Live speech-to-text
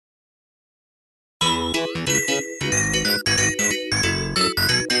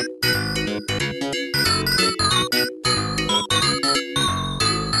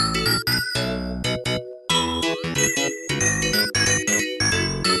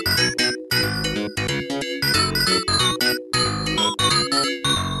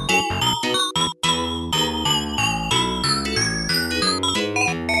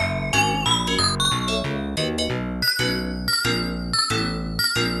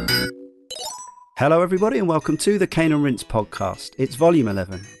Hello, everybody, and welcome to the Cane and Rinse podcast. It's volume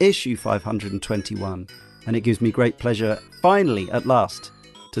 11, issue 521, and it gives me great pleasure, finally, at last,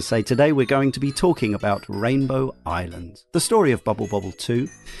 to say today we're going to be talking about Rainbow Islands, the story of Bobble 2,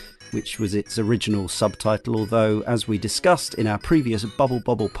 which was its original subtitle, although, as we discussed in our previous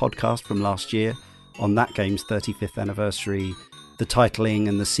Bobble podcast from last year, on that game's 35th anniversary, the titling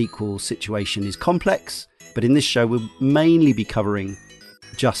and the sequel situation is complex, but in this show we'll mainly be covering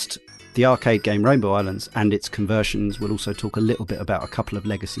just the arcade game Rainbow Islands and its conversions. We'll also talk a little bit about a couple of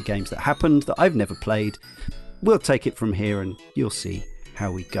legacy games that happened that I've never played. We'll take it from here and you'll see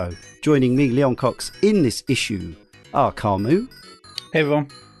how we go. Joining me, Leon Cox, in this issue are Carl Moo. Hey everyone.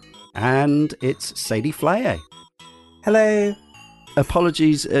 And it's Sadie Flyer. Hello.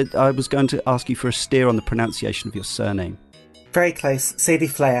 Apologies, I was going to ask you for a steer on the pronunciation of your surname. Very close. Sadie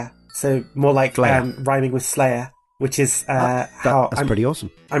Flyer. So more like rhyming with Slayer, which is that's pretty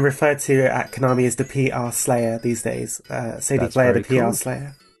awesome. I'm referred to at Konami as the PR Slayer these days. Sadie Flyer, the PR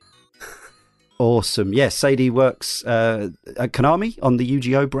Slayer. Awesome. Yes, Sadie works at Konami on the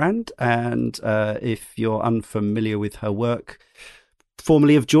Yu-Gi-Oh brand, and if you're unfamiliar with her work,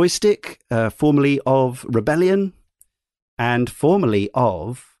 formerly of Joystick, formerly of Rebellion, and formerly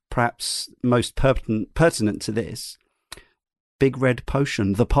of, perhaps most pertinent to this, Big Red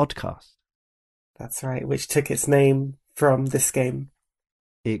Potion, the podcast. That's right, which took its name from this game.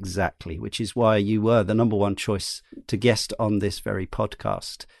 Exactly, which is why you were the number one choice to guest on this very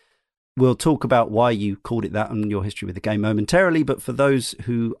podcast. We'll talk about why you called it that and your history with the game momentarily, but for those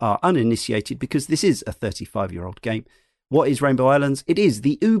who are uninitiated, because this is a 35-year-old game, what is Rainbow Islands? It is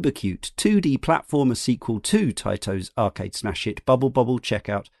the uber-cute 2D platformer sequel to Taito's arcade smash hit Bobble. Check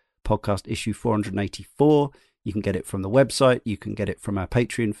out podcast issue 484. You can get it from the website. You can get it from our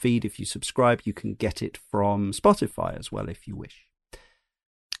Patreon feed if you subscribe. You can get it from Spotify as well if you wish.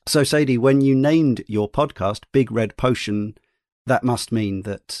 So, Sadie, when you named your podcast Big Red Potion, that must mean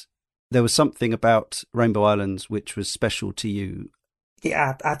that there was something about Rainbow Islands which was special to you.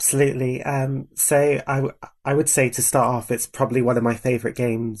 Yeah, absolutely. So I would say to start off, it's probably one of my favourite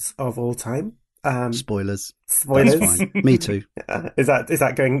games of all time. Spoilers. That's fine. Me too. Is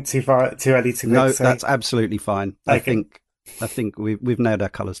that going too early to No, say? That's absolutely fine. Okay. I think we've nailed our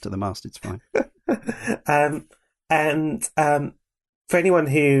colours to the mast. It's fine. For anyone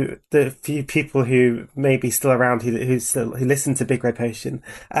the few people who may be still around who listen to Big Red Potion,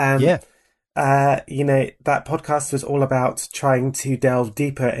 that podcast was all about trying to delve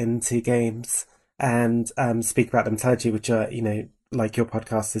deeper into games and speak about them intelligently, which are, like your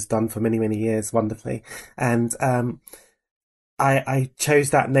podcast has done for many, many years wonderfully. And I chose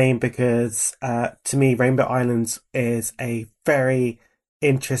that name because to me, Rainbow Islands is a very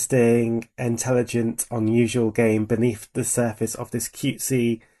interesting, intelligent, unusual game beneath the surface of this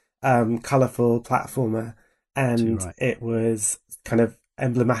cutesy, colourful platformer. And It was kind of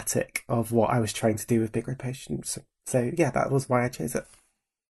emblematic of what I was trying to do with Big Red Potion. So yeah, that was why I chose it.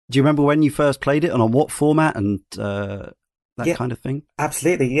 Do you remember when you first played it and on what format and that kind of thing?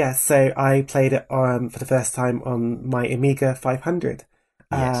 Absolutely, yes. So I played it for the first time on my Amiga 500,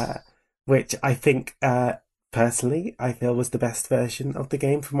 which I think, personally, I feel was the best version of the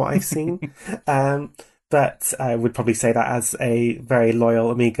game from what I've seen. But I would probably say that as a very loyal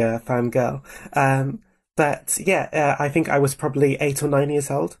Amiga fangirl. I think I was probably 8 or 9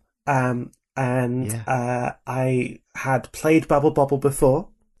 years old. I had played Bobble before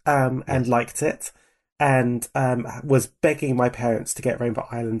and liked it. And was begging my parents to get Rainbow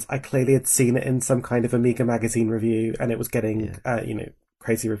Islands. I clearly had seen it in some kind of Amiga magazine review, and it was getting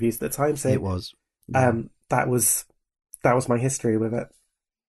crazy reviews at the time. So it was. That was my history with it.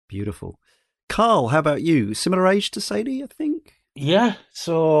 Beautiful. Carl, how about you? Similar age to Sadie, I think. Yeah.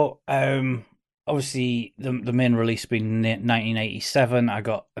 So obviously the main release being 1987. I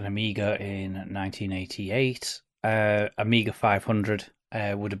got an Amiga in 1988. Amiga 500.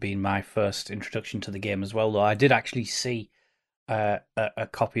 Would have been my first introduction to the game as well, though I did actually see a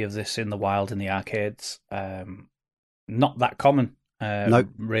copy of this in the wild in the arcades. Not that common,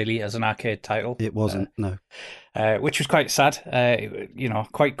 really, as an arcade title. It wasn't, no. Which was quite sad.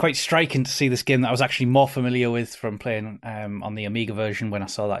 Quite striking to see this game that I was actually more familiar with from playing on the Amiga version when I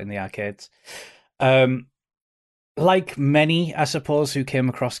saw that in the arcades. Like many, I suppose, who came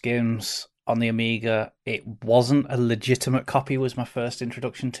across games on the Amiga, it wasn't a legitimate copy was my first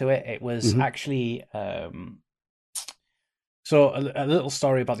introduction to it. It was actually... So a little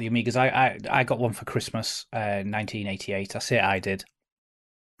story about the Amigas. I got one for Christmas, 1988. I say I did.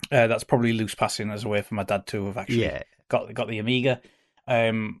 That's probably loose passing as a way for my dad to have actually got the Amiga.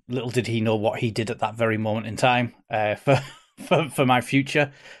 Little did he know what he did at that very moment in time for my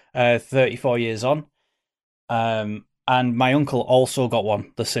future. 34 years on. And my uncle also got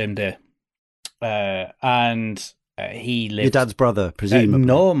one the same day. And he lived... Your dad's brother, presumably.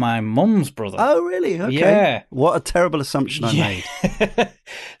 No, my mum's brother. Oh, really? Okay. Yeah. What a terrible assumption I made.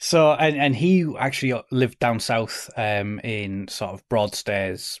 So, and he actually lived down south in sort of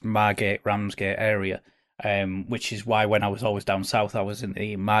Broadstairs, Margate, Ramsgate area, which is why when I was always down south, I was in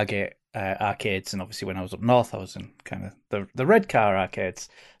the Margate arcades, and obviously when I was up north, I was in kind of the Red Car arcades.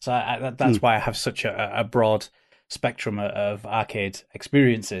 So that's why I have such a broad spectrum of arcade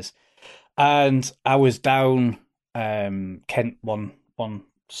experiences. And I was down Kent one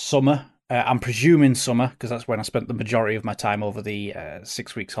summer. I'm presuming summer, because that's when I spent the majority of my time over the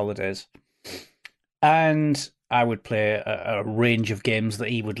 6 weeks holidays. And I would play a range of games that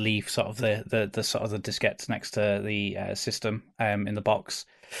he would leave sort of the sort of the diskettes next to the system in the box.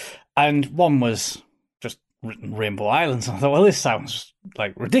 And one was just Rainbow Islands. And I thought, well, this sounds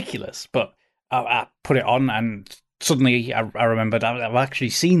like ridiculous, but I put it on, and suddenly I remembered I've actually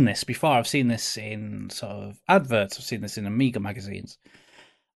seen this before. I've seen this in sort of adverts. I've seen this in Amiga magazines.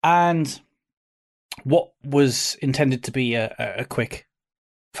 And what was intended to be a quick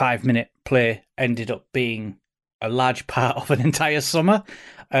 5-minute play ended up being a large part of an entire summer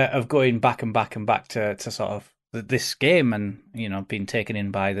of going back and back and back to sort of this game, and, you know, being taken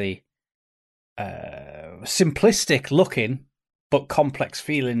in by the simplistic looking but complex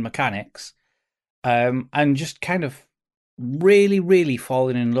feeling mechanics, and just kind of really, really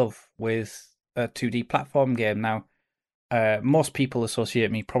falling in love with a 2D platform game. Now, most people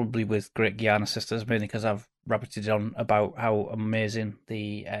associate me probably with Great Guiana Sisters, mainly because I've rabbited on about how amazing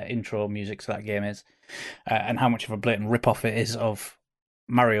the intro music to that game is, and how much of a blatant rip-off it is of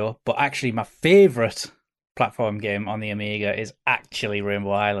Mario. But actually, my favourite platform game on the Amiga is actually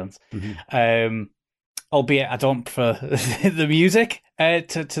Rainbow Islands. Mm-hmm. Albeit I don't prefer the music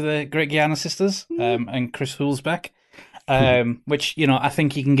to the Great Guiana Sisters and Chris Hulsbeck, which, you know, I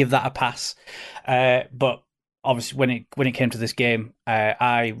think you can give that a pass. But obviously, when it came to this game,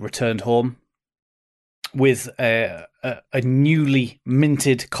 I returned home with a newly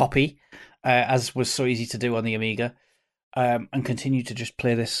minted copy, as was so easy to do on the Amiga, and continued to just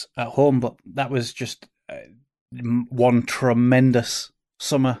play this at home. But that was just one tremendous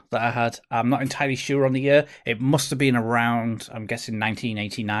summer that I had. I'm not entirely sure on the year. It must have been around, I'm guessing,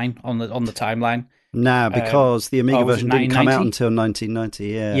 1989 on the timeline. Nah, because the Amiga version didn't come out until 1990.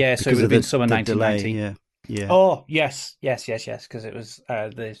 Yeah, yeah. So it would have been summer 1990. Delay, yeah. Oh yes, because it was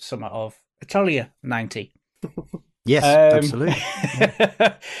the summer of Italia 90. Yes, absolutely.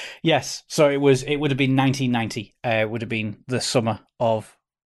 Yes, so it would have been 1990. Would have been the summer of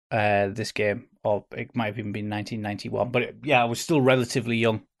this game, or it might have even been 1991. But I was still relatively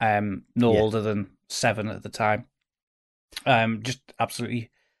young, older than 7 at the time. Just absolutely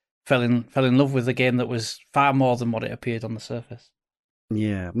fell in love with a game that was far more than what it appeared on the surface.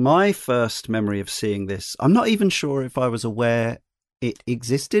 Yeah, my first memory of seeing this, I'm not even sure if I was aware it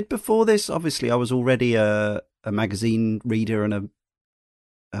existed before this. Obviously, I was already a magazine reader and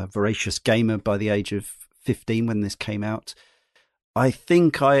a voracious gamer by the age of 15 when this came out. I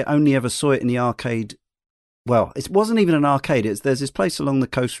think I only ever saw it in the arcade. Well, it wasn't even an arcade. There's this place along the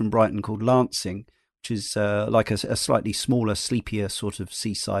coast from Brighton called Lancing, which is like a slightly smaller, sleepier sort of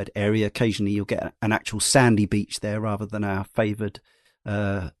seaside area. Occasionally you'll get an actual sandy beach there rather than our famous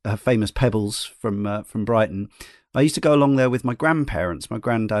pebbles from Brighton. I used to go along there with my grandparents. My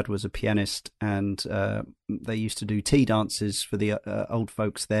granddad was a pianist, and they used to do tea dances for the old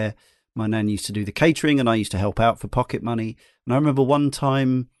folks there. My nan used to do the catering, and I used to help out for pocket money. And I remember one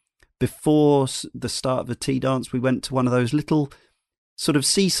time before the start of the tea dance, we went to one of those little sort of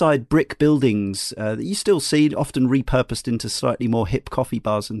seaside brick buildings that you still see, often repurposed into slightly more hip coffee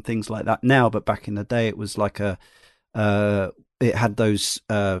bars and things like that now. But back in the day, it was like it had those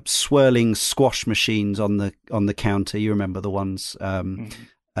swirling squash machines on the counter. You remember the ones,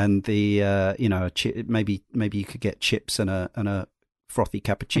 and the maybe you could get chips and a frothy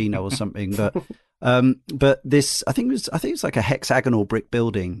cappuccino or something. But this, I think it's like a hexagonal brick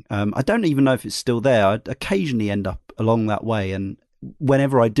building. I don't even know if it's still there. I occasionally end up along that way, and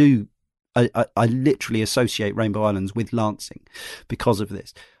whenever I do, I literally associate Rainbow Islands with Lancing because of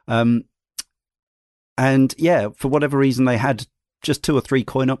this. And yeah, for whatever reason, they had just 2 or 3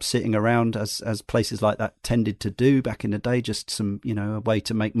 coin-ops sitting around, as places like that tended to do back in the day, just some, a way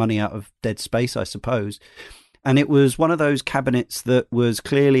to make money out of dead space, I suppose. And it was one of those cabinets that was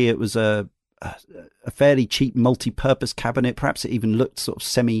clearly, it was a fairly cheap multi-purpose cabinet. Perhaps it even looked sort of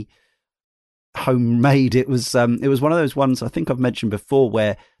semi-homemade. It was one of those ones I think I've mentioned before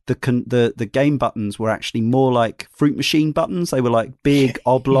where the game buttons were actually more like fruit machine buttons. They were like big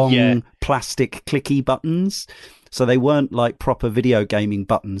oblong plastic clicky buttons. So they weren't like proper video gaming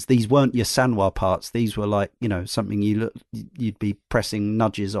buttons. These weren't your Sanwa parts. These were like, something you'd be pressing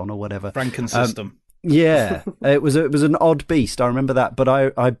nudges on or whatever. Franken system. Yeah, it was an odd beast. I remember that, but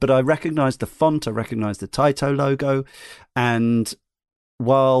I recognized the font. I recognized the Taito logo, and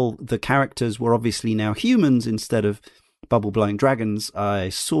while the characters were obviously now humans instead of bubble blowing dragons, I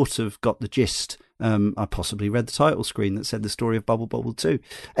sort of got the gist. I possibly read the title screen that said the story of Bubble Bobble 2.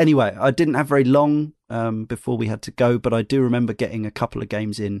 Anyway, I didn't have very long before we had to go, but I do remember getting a couple of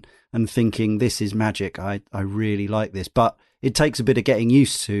games in and thinking, this is magic. I really like this, but it takes a bit of getting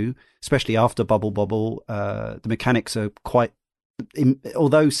used to, especially after Bubble Bobble. The mechanics are quite,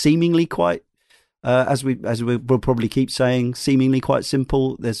 although seemingly quite, as we'll probably keep saying, seemingly quite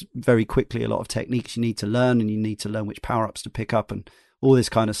simple. There's very quickly a lot of techniques you need to learn, and you need to learn which power-ups to pick up and all this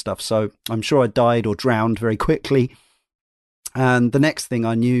kind of stuff. So I'm sure I died or drowned very quickly. And the next thing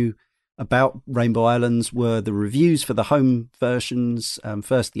I knew about Rainbow Islands were the reviews for the home versions.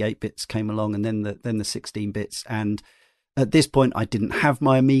 First the 8-bits came along, and then the 16-bits. And at this point, I didn't have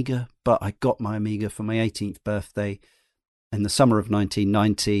my Amiga, but I got my Amiga for my 18th birthday in the summer of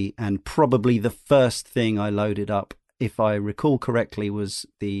 1990. And probably the first thing I loaded up, if I recall correctly, was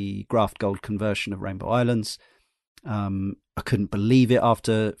the Graph Gold conversion of Rainbow Islands. I couldn't believe it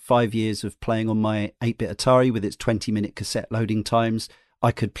after 5 years of playing on my 8-bit Atari with its 20-minute cassette loading times.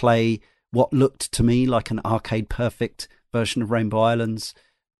 I could play what looked to me like an arcade perfect version of Rainbow Islands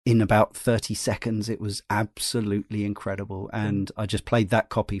in about 30 seconds. It was absolutely incredible. And I just played that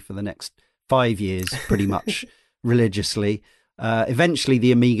copy for the next 5 years, pretty much religiously. Eventually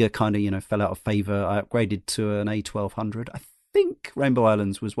the Amiga kind of, fell out of favor. I upgraded to an A1200. I think Rainbow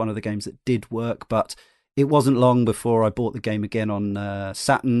Islands was one of the games that did work, but it wasn't long before I bought the game again on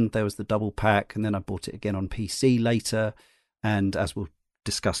Saturn. There was the double pack, and then I bought it again on PC later. And as we'll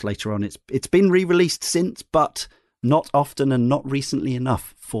discuss later on, it's been re-released since, but not often and not recently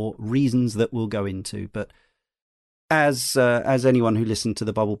enough for reasons that we'll go into. But as anyone who listened to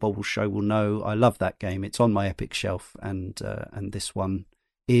the Bubble Bobble show will know, I love that game. It's on my Epic shelf, and this one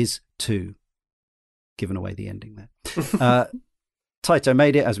is too. Giving away the ending there. Taito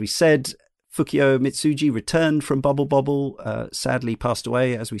made it, as we said. Fukio Mitsuji returned from Bubble Bobble, sadly passed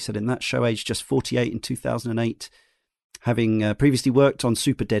away, as we said in that show, aged just 48 in 2008. Having previously worked on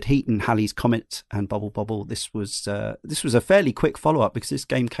Super Dead Heat and Halley's Comet and Bubble Bobble, this was a fairly quick follow-up because this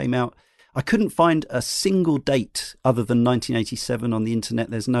game came out. I couldn't find a single date other than 1987 on the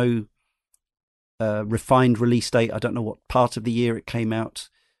internet. There's no refined release date. I don't know what part of the year it came out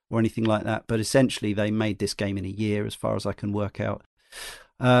or anything like that, but essentially they made this game in a year as far as I can work out.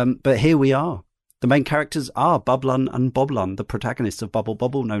 But here we are. The main characters are Bublun and Boblun, the protagonists of Bubble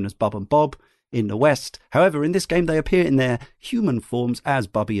Bobble, known as Bub and Bob in the West. However, in this game, they appear in their human forms as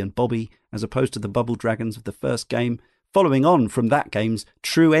Bubby and Bobby, as opposed to the Bubble Dragons of the first game, following on from that game's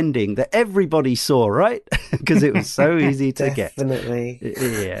true ending that everybody saw, right? Because it was so easy to get. Definitely.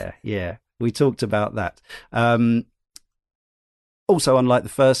 Yeah. We talked about that. Also, unlike the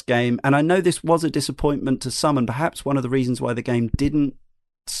first game, and I know this was a disappointment to some, and perhaps one of the reasons why the game didn't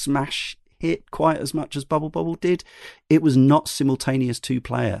smash hit quite as much as Bubble Bobble did, it was not simultaneous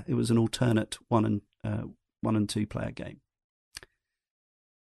 2-player. It was an alternate 1 and 2-player game.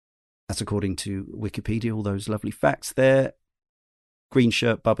 That's according to Wikipedia, all those lovely facts there. Green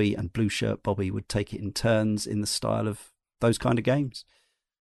shirt Bubby and blue shirt Bobby would take it in turns in the style of those kind of games.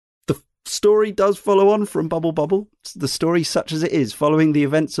 The story does follow on from Bubble Bobble. The story, such as it is, following the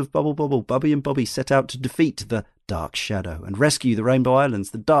events of Bubble Bobble, Bubby and Bobby set out to defeat the Dark Shadow and rescue the Rainbow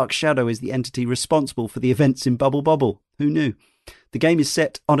Islands. The Dark Shadow is the entity responsible for the events in Bubble Bobble. Who knew? The game is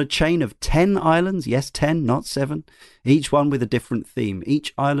set on a chain of 10 islands. Yes, 10, not 7. Each one with a different theme.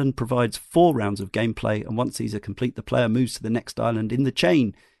 Each island provides 4 rounds of gameplay, and once these are complete, the player moves to the next island in the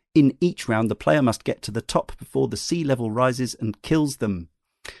chain. In each round, the player must get to the top before the sea level rises and kills them.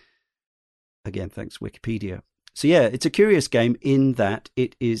 Again, thanks Wikipedia. So yeah, it's a curious game in that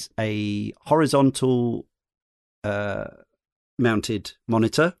it is a horizontal mounted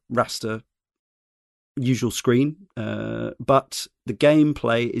monitor, raster, usual screen, but the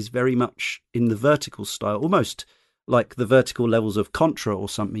gameplay is very much in the vertical style, almost like the vertical levels of Contra or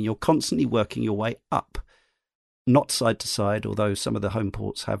something. You're constantly working your way up, not side to side, although some of the home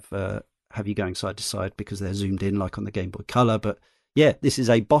ports have you going side to side because they're zoomed in like on the Game Boy Color. But yeah, this is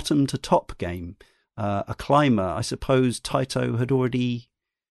a bottom to top game, a climber. I suppose Taito had already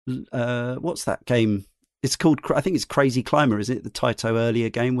what's that game? It's called, I think it's Crazy Climber, isn't it? The Taito earlier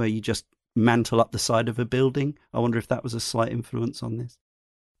game where you just mantle up the side of a building. I wonder if that was a slight influence on this.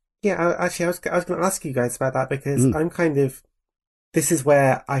 Yeah, actually, I was going to ask you guys about that because Mm. I'm kind of this is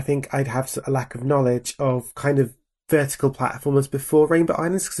where I think I'd have a lack of knowledge of kind of vertical platformers before Rainbow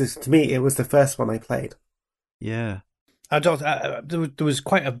Islands because to me it was the first one I played. Yeah. There was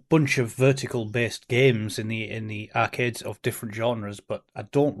quite a bunch of vertical based games in the arcades of different genres, but I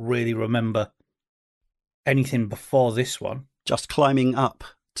don't really remember anything before this one. Just climbing up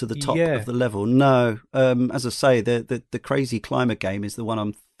to the top of Yeah, the level. No, as I say, the crazy climber game is the one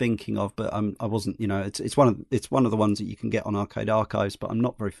I'm thinking of, but I wasn't. It's one of the ones that you can get on Arcade Archives, but I'm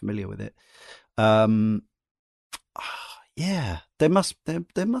not very familiar with it. Um, yeah, there must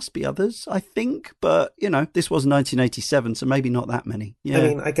be others, I think, but this was 1987, so maybe not that many. I Yeah,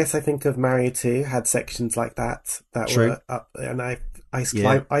 mean, I guess I think of Mario 2 had sections like that true. were up, and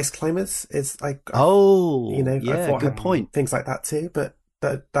Yeah. ice climbers is Oh, I yeah. thought Good had point. things like that too, but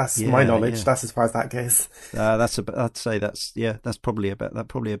that's my Yeah, knowledge. yeah. That's as far as that goes. I'd say that's probably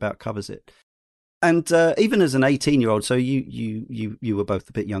about covers it. And even as an 18-year-old, so you were both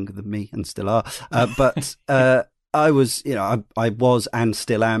a bit younger than me and still are, but I was, I was and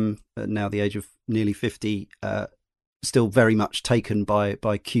still am now the age of nearly 50, still very much taken by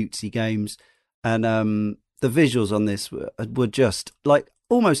cutesy games, and the visuals on this were just like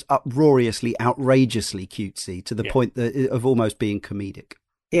almost uproariously, outrageously cutesy to the yeah, point of almost being comedic.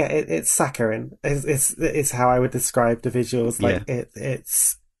 Yeah, it's saccharine. It's how I would describe the visuals. Yeah,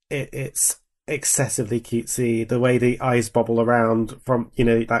 Like it's excessively cutesy. The way the eyes bobble around from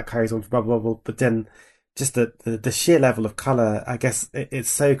that carries on from Bubble Bobble, but then just the sheer level of color. I guess it's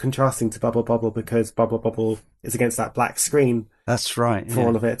so contrasting to Bubble Bobble because Bubble Bobble is against that black screen that's right. for Yeah,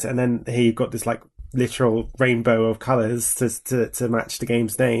 all of it, and then here you've got this like literal rainbow of colors to match the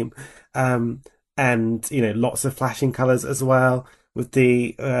game's name, um, and lots of flashing colors as well with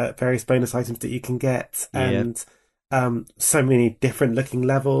the various bonus items that you can get, yeah, and so many different looking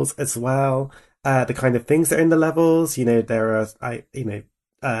levels as well. The kind of things that are in the levels, there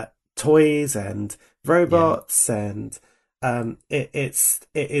are toys and yeah. robots and it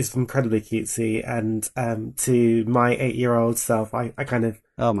is incredibly cutesy, and to my 8 year old self, I kind of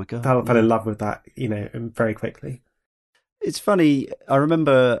Oh my god, fell yeah. in love with that, very quickly. It's funny. I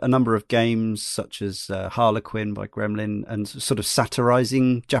remember a number of games such as Harlequin by Gremlin and sort of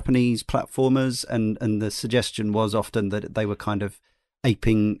satirizing Japanese platformers, and the suggestion was often that they were kind of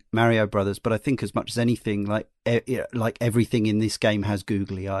aping Mario Brothers. But I think as much as anything, like everything in this game has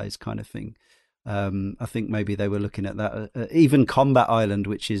googly eyes, kind of thing. I think maybe they were looking at that. Even Combat Island,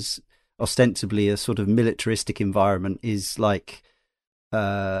 which is ostensibly a sort of militaristic environment, is like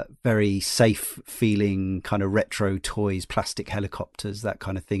very safe feeling kind of retro toys, plastic helicopters, that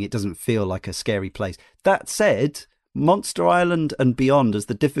kind of thing. It doesn't feel like a scary place. That said, Monster Island and beyond, as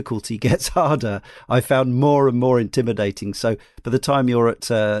the difficulty gets harder, I found more and more intimidating. So by the time you're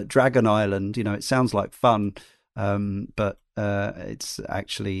at Dragon Island, it sounds like fun, but it's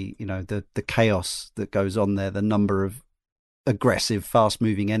actually, the chaos that goes on there, the number of aggressive, fast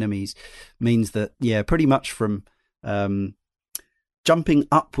moving enemies means that, yeah, pretty much from um, jumping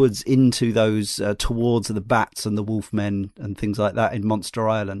upwards into those towards the bats and the wolfmen and things like that in Monster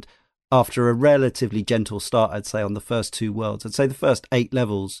Island after a relatively gentle start, I'd say, on the first two worlds. I'd say the first 8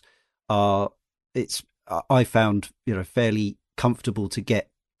 levels are it's I found fairly comfortable to get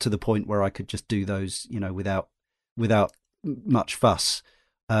to the point where I could just do those without much fuss.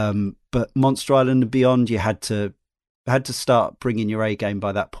 But Monster Island and beyond, you had to start bringing your A game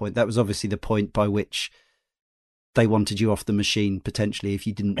by that point. That was obviously the point by which they wanted you off the machine potentially if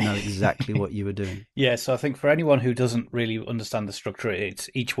you didn't know exactly what you were doing. yeah. So I think for anyone who doesn't really understand the structure, it's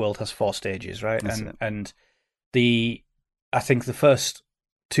each world has 4 stages, right? That's And it. and the I think the first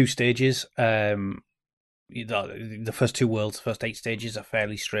 2 stages, the first two worlds, the first 8 stages are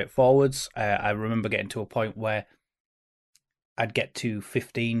fairly straightforwards. I remember getting to a point where I'd get to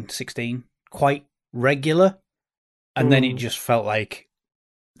 15, 16, quite regular, and then it Mm. just felt like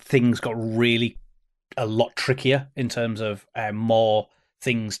things got really a lot trickier in terms of more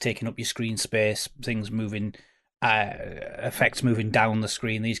things taking up your screen space, things moving, effects moving down the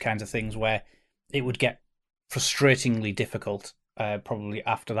screen, these kinds of things, where it would get frustratingly difficult probably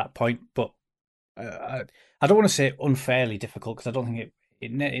after that point. But I don't want to say unfairly difficult because I don't think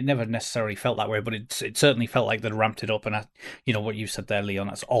it never necessarily felt that way, but it certainly felt like they'd ramped it up. And what you said there, Leon,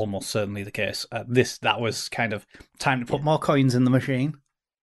 that's almost certainly the case. That was kind of time to put Yeah. more coins in the machine.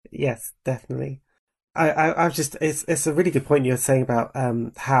 Yes, definitely. I've just it's a really good point you're saying about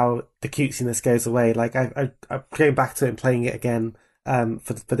how the cutesiness goes away. Like I'm going back to it and playing it again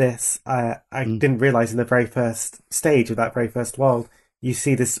for this. I Mm. didn't realize in the very first stage of that very first world you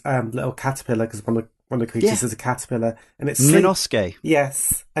see this little caterpillar because one of the creatures Yeah. is a caterpillar, and it's Minoske.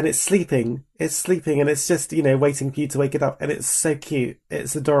 Yes, and it's sleeping. It's sleeping, and it's just waiting for you to wake it up, and it's so cute.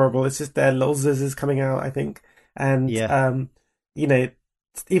 It's adorable. It's just their little zuzzes coming out, I think, and Yeah. you know,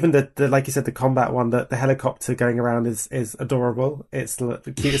 even the like you said, the combat one, the helicopter going around is adorable. It's the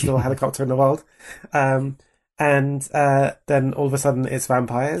cutest little helicopter in the world. And then all of a sudden it's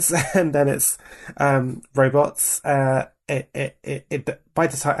vampires, and then it's robots. By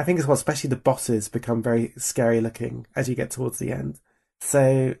the time I think as well, especially the bosses become very scary looking as you get towards the end.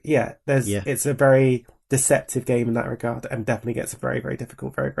 So yeah, it's a very deceptive game in that regard, and definitely gets very, very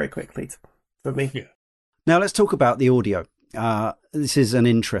difficult very, very quickly for me. Yeah. Now let's talk about the audio. This is an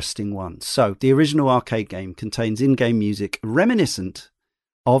interesting one. So the original arcade game contains in-game music reminiscent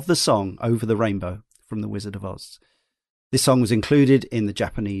of the song Over the Rainbow from The Wizard of Oz. This song was included in the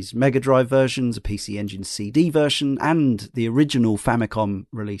Japanese Mega Drive versions, a PC Engine CD version, and the original Famicom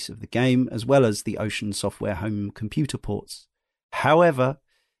release of the game, as well as the Ocean Software home computer ports. However,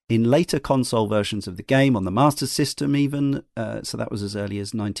 in later console versions of the game, on the Master System even, so that was as early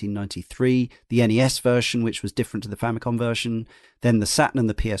as 1993, the NES version, which was different to the Famicom version, then the Saturn and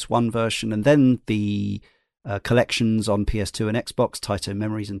the PS1 version, and then the collections on PS2 and Xbox, Taito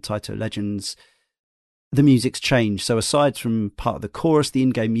Memories and Taito Legends, the music's changed. So aside from part of the chorus, the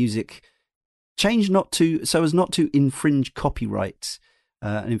in-game music changed so as not to infringe copyright.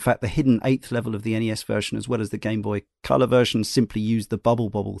 And in fact, the hidden 8th level of the NES version, as well as the Game Boy Color version, simply used the Bubble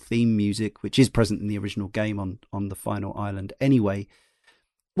Bobble theme music, which is present in the original game on the final island anyway.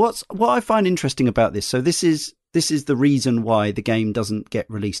 What I find interesting about this, so this is the reason why the game doesn't get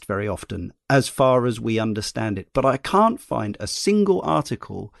released very often, as far as we understand it. But I can't find a single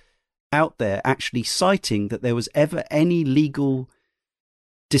article out there actually citing that there was ever any legal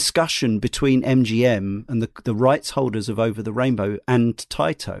discussion between MGM and the rights holders of Over the Rainbow and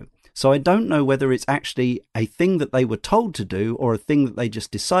Taito. So I don't know whether it's actually a thing that they were told to do or a thing that they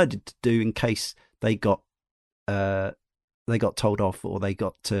just decided to do in case they got told off, or they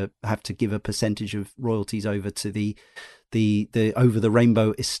got to have to give a percentage of royalties over to the Over the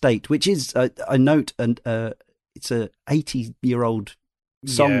Rainbow estate, which is I note, and it's a 80-year-old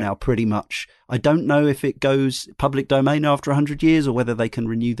song now, pretty much. I don't know if it goes public domain after 100 years or whether they can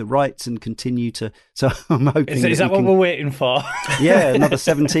renew the rights and continue to. So I'm hoping. Is that what we're waiting for? Yeah, another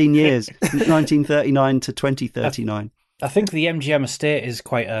 17 years, 1939 to 2039. I think the MGM estate is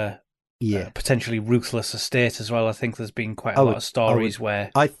quite a potentially ruthless estate as well. I think there's been quite a lot of stories where.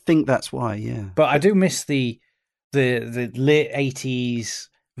 I think that's why, yeah. But I do miss the late 80s,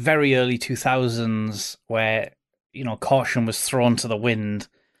 very early 2000s, where caution was thrown to the wind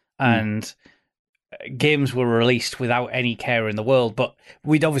and games were released without any care in the world. But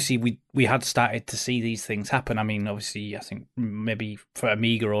we had started to see these things happen. I mean, obviously, I think maybe for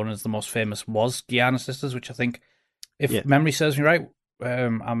Amiga owners, the most famous was Guiana Sisters, which I think, if memory serves me right,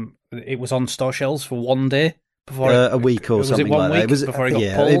 it was on store shelves for one day before a week or something like that. It was before it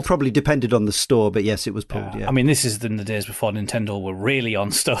got pulled. It probably depended on the store, but yes, it was pulled. Yeah, I mean, this is in the days before Nintendo were really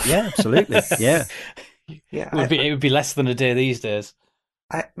on stuff. Yeah, absolutely. Yeah. Yeah, it would be less than a day these days.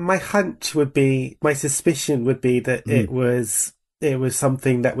 My suspicion would be that it was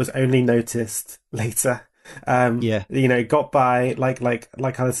something that was only noticed later. Got by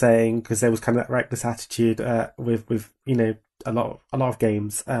like I was saying, because there was kind of that reckless attitude with a lot of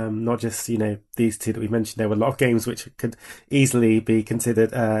games, not just these two that we mentioned. There were a lot of games which could easily be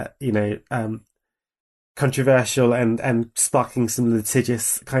considered controversial and sparking some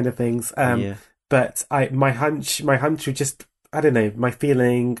litigious kind of things. But my hunch would just, I don't know, my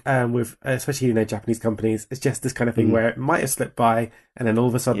feeling with especially Japanese companies, it's just this kind of thing where it might have slipped by, and then all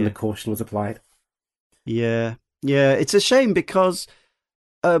of a sudden the caution was applied. Yeah, it's a shame because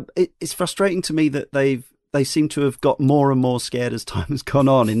it's frustrating to me that they seem to have got more and more scared as time has gone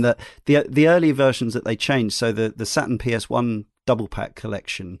on. In that the earlier versions that they changed, so the Saturn PS1 double pack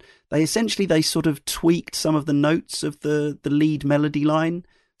collection, they sort of tweaked some of the notes of the lead melody line,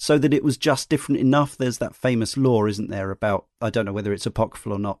 so that it was just different enough. There's that famous law, isn't there, about, I don't know whether it's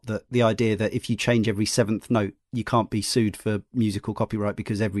apocryphal or not, that the idea that if you change every seventh note, you can't be sued for musical copyright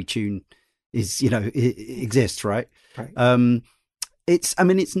because every tune is, it exists, right? Right.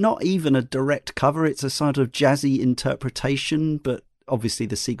 It's not even a direct cover. It's a sort of jazzy interpretation, but obviously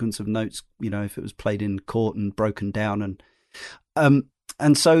the sequence of notes, if it was played in court and broken down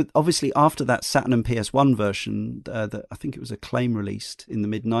and so, obviously, after that Saturn and PS1 version, that I think it was a claim released in the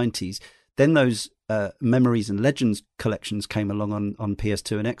mid-90s, then those Memories and Legends collections came along on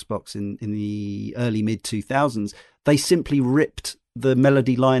PS2 and Xbox in the early mid-2000s. They simply ripped the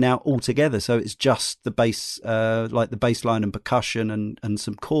melody line out altogether, so it's just the bass, like the bass line and percussion and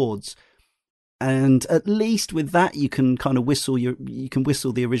some chords. and at least with that, you can kind of whistle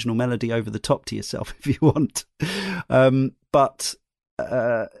the original melody over the top to yourself if you want. But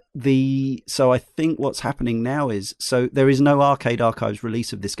so I think what's happening now is, so there is no Arcade Archives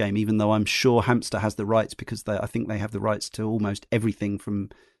release of this game, even though I'm sure Hamster has the rights, because I think they have the rights to almost everything from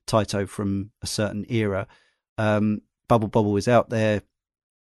Taito from a certain era. Bubble Bobble is out there.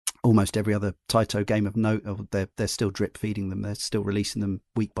 Almost every other Taito game of note, they're still drip feeding them. They're still releasing them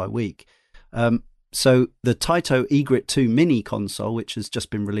week by week. So the Taito eGrit 2 mini console, which has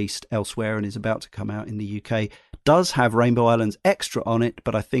just been released elsewhere and is about to come out in the UK, does have Rainbow Islands Extra on it.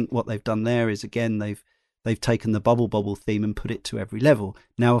 But I think what they've done there is, again, they've taken the Bubble Bobble theme and put it to every level.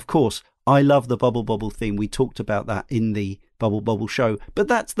 Now, of course, I love the Bubble Bobble theme. We talked about that in the Bubble Bobble show, but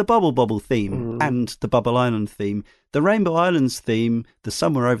that's the Bubble Bobble theme and the Bubble Island theme. The Rainbow Islands theme, the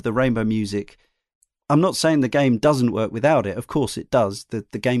Somewhere Over the Rainbow music, I'm not saying the game doesn't work without it. Of course it does. The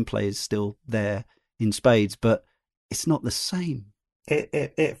gameplay is still there in spades, but it's not the same.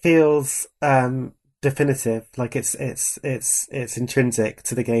 It feels definitive, like it's intrinsic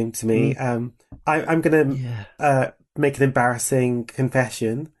to the game to me. I'm gonna make an embarrassing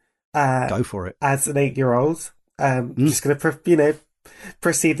confession. Go for it. As an 8-year-old, just gonna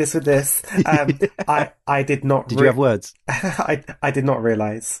proceed this with this. I did not. Did you have words? I did not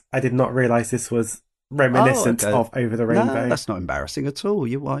realize. This was reminiscent of Over the Rainbow. No, that's not embarrassing at all.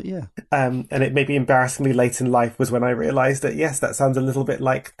 You're right, yeah. And it may be embarrassingly late in life was when I realised that, yes, that sounds a little bit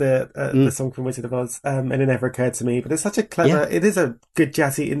like the song from Wizard of Oz, and it never occurred to me. But it's such a clever, it is a good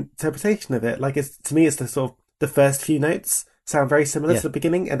jazzy interpretation of it. Like, to me, it's the sort of the first few notes sound very similar to the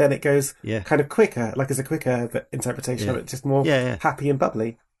beginning, and then it goes kind of quicker, like it's a quicker interpretation of it, just more happy and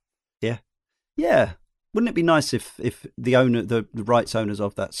bubbly. Yeah. Yeah. Wouldn't it be nice if the rights owners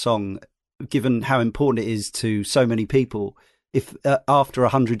of that song, given how important it is to so many people, if after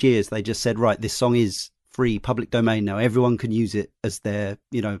 100 years they just said, right, this song is free, public domain now, everyone can use it as their,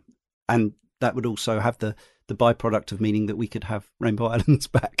 and that would also have the byproduct of meaning that we could have Rainbow Islands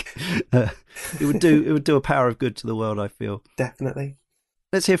back. It would do a power of good to the world, I feel. Definitely.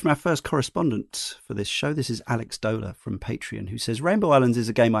 Let's hear from our first correspondent for this show. This is Alex Dola from Patreon, who says, Rainbow Islands is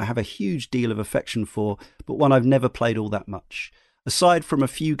a game I have a huge deal of affection for, but one I've never played all that much. Aside from a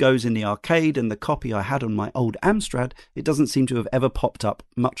few goes in the arcade and the copy I had on my old Amstrad, it doesn't seem to have ever popped up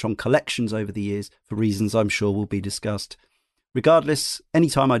much on collections over the years, for reasons I'm sure will be discussed. Regardless,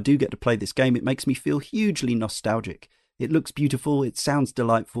 anytime I do get to play this game, it makes me feel hugely nostalgic. It looks beautiful, it sounds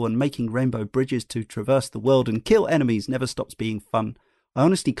delightful, and making rainbow bridges to traverse the world and kill enemies never stops being fun. I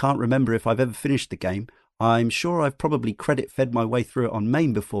honestly can't remember if I've ever finished the game. I'm sure I've probably credit-fed my way through it on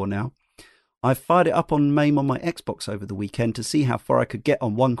MAME before now. I fired it up on MAME on my Xbox over the weekend to see how far I could get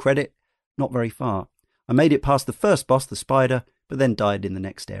on one credit. Not very far. I made it past the first boss, the spider, but then died in the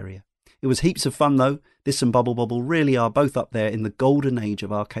next area. It was heaps of fun though. This and Bubble Bobble really are both up there in the golden age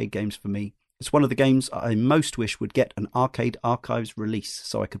of arcade games for me. It's one of the games I most wish would get an Arcade Archives release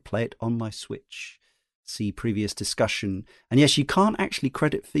so I could play it on my Switch. See previous discussion. And yes, you can't actually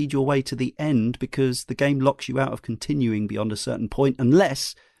credit feed your way to the end because the game locks you out of continuing beyond a certain point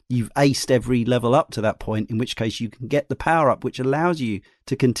unless you've aced every level up to that point, in which case you can get the power-up which allows you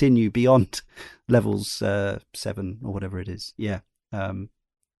to continue beyond levels 7 or whatever it is. Yeah.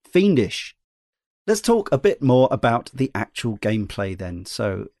 Fiendish. Let's talk a bit more about the actual gameplay then.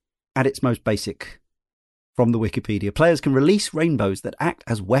 So, at its most basic, from the Wikipedia, players can release rainbows that act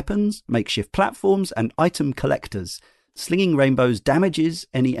as weapons, makeshift platforms, and item collectors. Slinging rainbows damages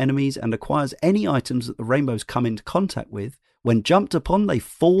any enemies and acquires any items that the rainbows come into contact with. When jumped upon, they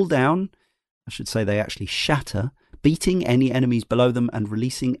fall down, I should say they actually shatter, beating any enemies below them and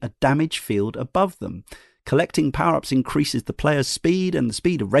releasing a damage field above them. Collecting power-ups increases the player's speed and the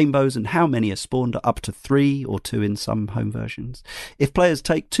speed of rainbows, and how many are spawned are up to 3 or 2 in some home versions. If players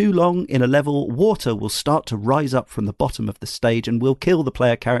take too long in a level, water will start to rise up from the bottom of the stage and will kill the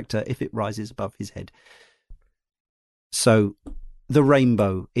player character if it rises above his head. So, the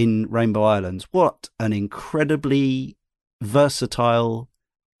rainbow in Rainbow Islands, what an incredibly versatile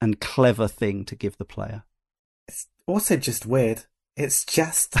and clever thing to give the player. It's also just weird. It's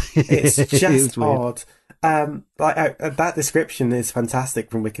just odd. That description is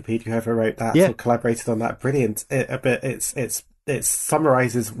fantastic from Wikipedia. Whoever wrote that or collaborated on that, brilliant. But it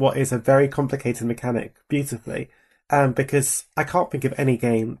summarizes what is a very complicated mechanic beautifully. Because I can't think of any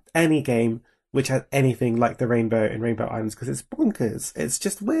game which has anything like the rainbow in Rainbow Islands, because it's bonkers. It's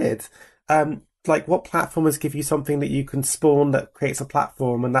just weird. Like, what platformers give you something that you can spawn that creates a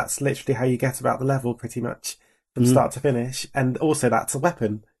platform, and that's literally how you get about the level pretty much from start to finish. And also that's a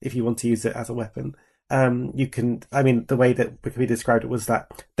weapon if you want to use it as a weapon. You can, I mean, the way that Wikipedia described it was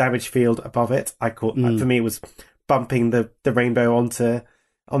that damage field above it. For me, it was bumping the rainbow onto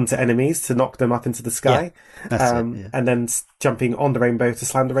enemies to knock them up into the sky, that's it, yeah. and then jumping on the rainbow to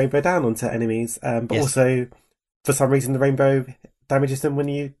slam the rainbow down onto enemies. But also, for some reason, the rainbow damages them when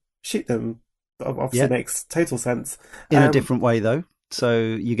you shoot them. Obviously, makes total sense. In a different way, though. So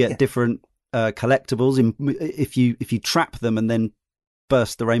you get different collectibles. If you trap them and then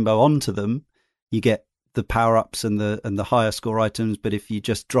burst the rainbow onto them, you get the power ups and the higher score items. But if you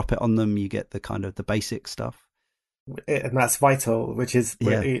just drop it on them, you get the kind of the basic stuff. And that's vital, which is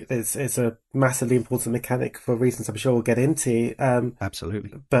it's a massively important mechanic for reasons I'm sure we'll get into.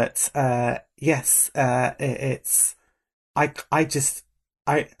 Absolutely. But yes, it's I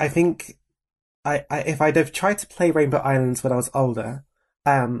think if I'd have tried to play Rainbow Islands when I was older,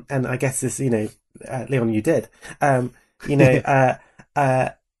 and I guess this, Leon, you did, I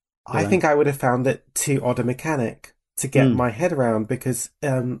think I would have found it too odd a mechanic to get my head around, because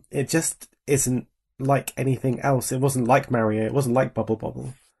it just isn't like anything else. It wasn't like Mario. It wasn't like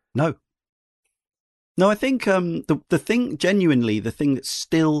Bobble. No, I think the thing that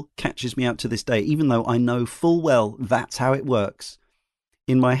still catches me out to this day, even though I know full well that's how it works,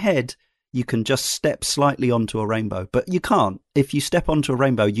 in my head, you can just step slightly onto a rainbow, but you can't. If you step onto a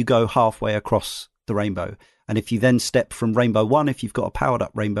rainbow, you go halfway across the rainbow. And if you then step from rainbow 1, if you've got a powered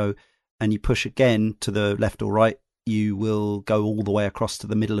up rainbow, and you push again to the left or right, you will go all the way across to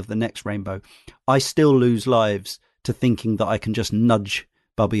the middle of the next rainbow. I still lose lives to thinking that I can just nudge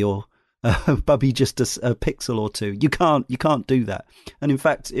Bubby or Bubby just a pixel or two. You can't do that. And in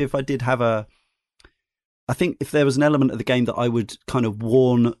fact, if I did have I think if there was an element of the game that I would kind of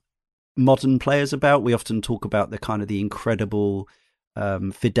warn modern players about, we often talk about the incredible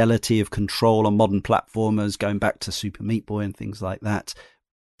fidelity of control on modern platformers, going back to Super Meat Boy and things like that.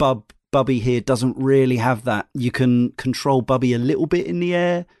 Bubby here doesn't really have that. You can control Bubby a little bit in the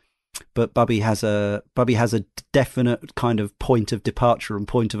air, but Bubby has a definite kind of point of departure and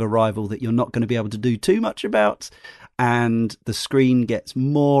point of arrival that you're not going to be able to do too much about. And the screen gets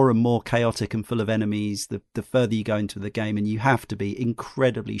more and more chaotic and full of enemies the further you go into the game, and you have to be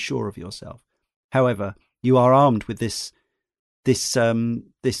incredibly sure of yourself. However, you are armed with this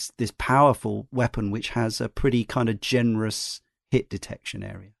powerful weapon which has a pretty kind of generous hit detection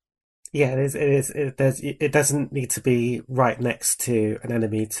area. Yeah, it is. It doesn't need to be right next to an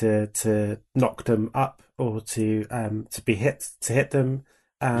enemy to knock them up, or to hit them,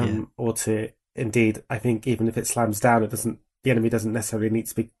 or to, indeed, I think even if it slams down, the enemy doesn't necessarily need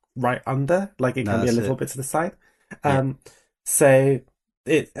to be right under. Like, it can be a little bit to the side. So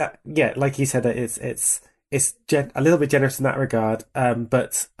it like you said, it's a little bit generous in that regard.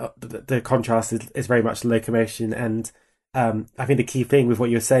 But the contrast is very much locomotion. And I think the key thing with what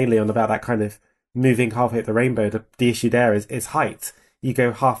you were saying, Leon, about that kind of moving halfway up the rainbow, the issue there is height. You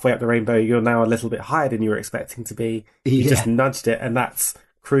go halfway up the rainbow, you're now a little bit higher than you were expecting to be. You just nudged it, and that's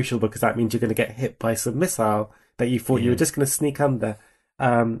crucial, because that means you're going to get hit by some missile that you thought you were just going to sneak under.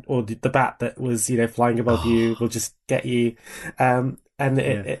 Or the bat that was, flying above you will just get you. And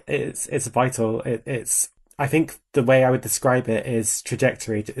it's vital. It's I think the way I would describe it is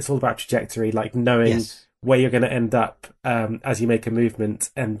trajectory. It's all about trajectory, like knowing where you're going to end up as you make a movement,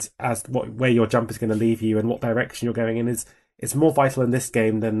 and where your jump is going to leave you, and what direction you're going in is more vital in this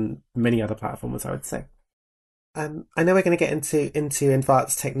game than many other platformers, I would say. I know we're going to get into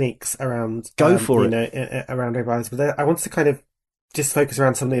advanced techniques around around rainbows, but I wanted to kind of just focus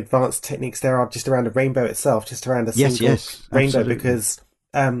around some of the advanced techniques there are just around a rainbow itself, just around a single rainbow, absolutely. Because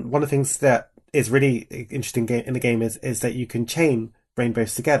one of the things that is really interesting in the game is that you can chain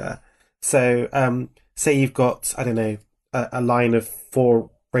rainbows together. So say you've got, I don't know, a line of 4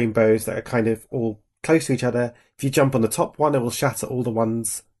 rainbows that are kind of all close to each other. If you jump on the top one, it will shatter all the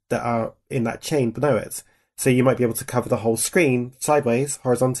ones that are in that chain below it. So you might be able to cover the whole screen sideways,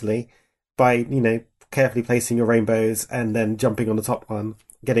 horizontally, by, carefully placing your rainbows and then jumping on the top one,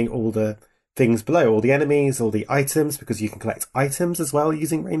 getting all the things below, all the enemies, all the items, because you can collect items as well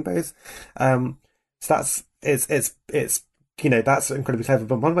using rainbows. So that's that's incredibly clever.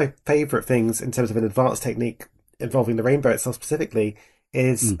 But one of my favourite things in terms of an advanced technique involving the rainbow itself specifically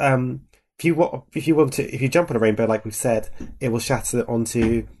is if you jump on a rainbow, like we've said, it will shatter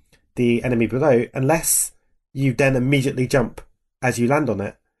onto the enemy below, unless you then immediately jump as you land on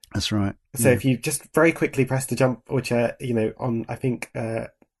it. That's right. So if you just very quickly press the jump, which on I think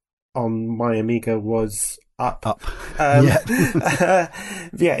on my Amiga was up.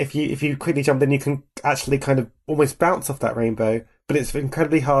 If you quickly jump, then you can actually kind of almost bounce off that rainbow. But it's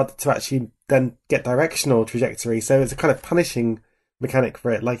incredibly hard to actually then get directional trajectory. So it's a kind of punishing mechanic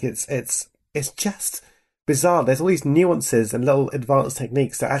for it. Like it's just bizarre. There's all these nuances and little advanced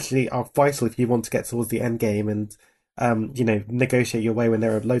techniques that actually are vital if you want to get towards the end game and negotiate your way when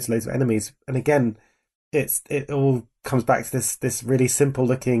there are loads and loads of enemies. And again, it all comes back to this really simple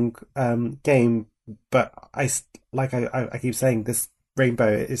looking game, but I keep saying, this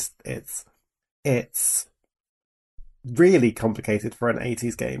Rainbow it's really complicated for an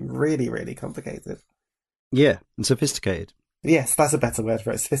 80s game. Really, really complicated. Yeah, and sophisticated. Yes, that's a better word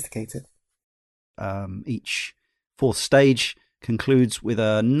for it. Sophisticated. Each fourth stage concludes with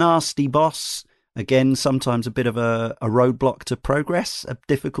a nasty boss. Again, sometimes a bit of a roadblock to progress, a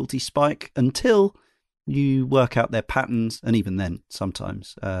difficulty spike, until you work out their patterns. And even then,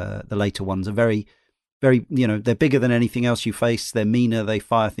 sometimes the later ones are very, very, they're bigger than anything else you face. They're meaner. They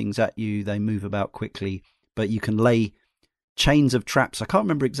fire things at you. They move about quickly. But you can lay chains of traps. I can't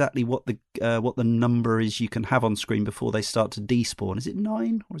remember exactly what the number is you can have on screen before they start to despawn. Is it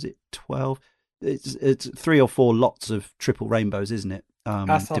 9 or is it 12? It's 3 or 4 lots of triple rainbows, isn't it?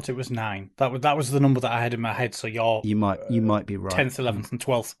 I thought it was 9. That was the number that I had in my head. So you might be right. 10th, 11th, and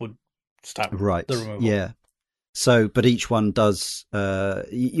 12th would start right. The removal. Yeah. So, but each one does.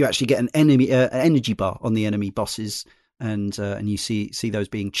 You actually get an energy bar on the enemy bosses, and you see those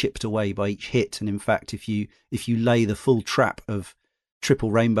being chipped away by each hit. And in fact, if you lay the full trap of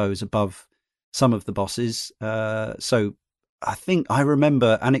triple rainbows above some of the bosses, so I think I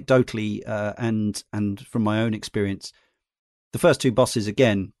remember anecdotally and from my own experience, the first 2 bosses,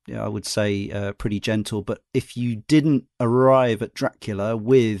 again, I would say pretty gentle. But if you didn't arrive at Dracula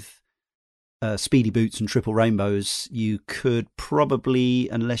with speedy boots and triple rainbows, you could probably,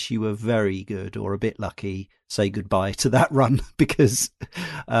 unless you were very good or a bit lucky, say goodbye to that run, because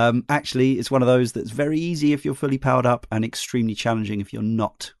actually it's one of those that's very easy if you're fully powered up and extremely challenging if you're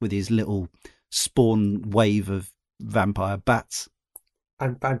not, with his little spawn wave of vampire bats.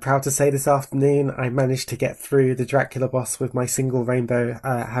 I'm proud to say this afternoon I managed to get through the Dracula boss with my single rainbow,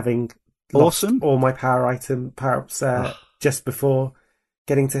 having lost all my power-ups just before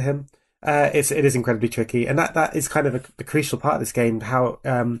getting to him. It is incredibly tricky, and that is kind of the crucial part of this game. How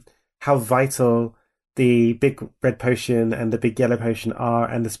vital the big red potion and the big yellow potion are,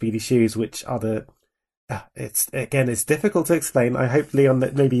 and the speedy shoes, which are the. It's difficult to explain. I hopefully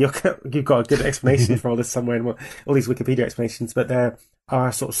maybe you've got a good explanation for all this somewhere in all these Wikipedia explanations. But there are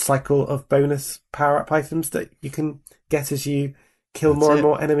a sort of cycle of bonus power up items that you can get as you kill more and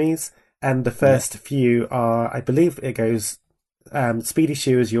more enemies. And the first few are, I believe it goes. Speedy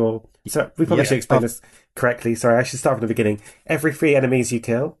shoe is your. So we probably should explain this correctly. Sorry, I should start from the beginning. Every 3 enemies you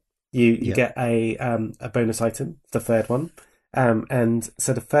kill, you get a bonus item. The third one, and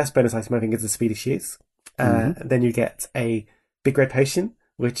so the first bonus item I think is the speedy shoes. Then you get a big red potion,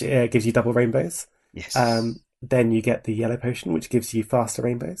 which gives you double rainbows. Yes. Then you get the yellow potion, which gives you faster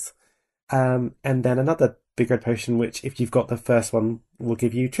rainbows. And then another big red potion, which if you've got the first one, will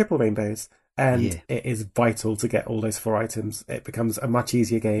give you triple rainbows. And it is vital to get all those 4 items. It becomes a much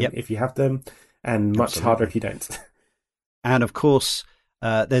easier game if you have them, and much harder if you don't. And of course,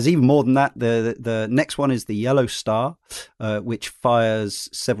 there's even more than that. The next one is the yellow star, which fires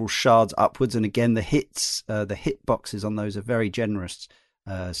several shards upwards. And again, the hit boxes on those are very generous.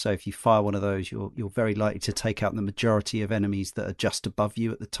 So if you fire one of those, you're very likely to take out the majority of enemies that are just above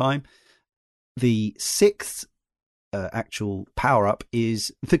you at the time. The 6th actual power up is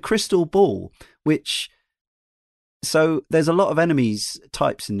the crystal ball, so there's a lot of enemies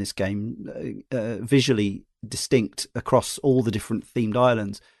types in this game, visually distinct across all the different themed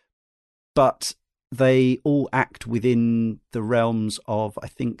islands, but they all act within the realms of, I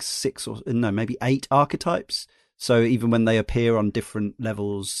think, 6 or no, maybe 8 archetypes. So even when they appear on different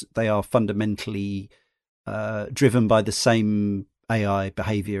levels, they are fundamentally driven by the same AI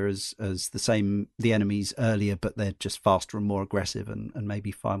behavior as the enemies earlier, but they're just faster and more aggressive and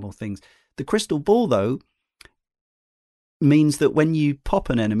maybe fire more things. The crystal ball, though, means that when you pop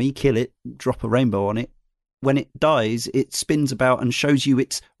an enemy, kill it, drop a rainbow on it, when it dies, it spins about and shows you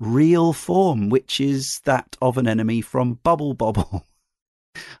its real form, which is that of an enemy from Bobble.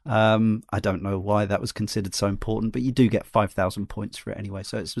 I don't know why that was considered so important, but you do get 5,000 points for it anyway,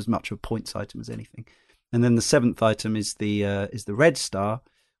 so it's as much a points item as anything. And then the 7th item is the red star,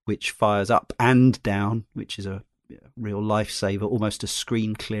 which fires up and down, which is a real lifesaver, almost a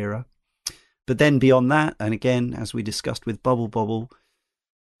screen clearer. But then beyond that, and again, as we discussed with Bobble,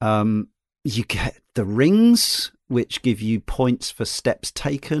 you get the rings, which give you points for steps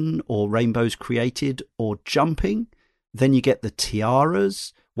taken or rainbows created or jumping. Then you get the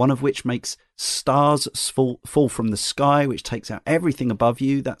tiaras, one of which makes stars fall from the sky, which takes out everything above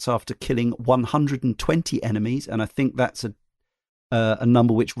you. That's after killing 120 enemies, and I think that's a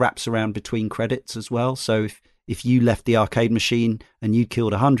number which wraps around between credits as well. So if you left the arcade machine and you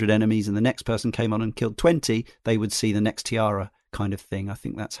killed 100 enemies and the next person came on and killed 20, they would see the next tiara kind of thing. I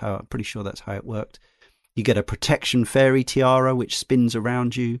think I'm pretty sure that's how it worked. You get a protection fairy tiara which spins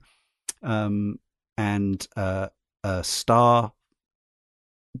around you, and a star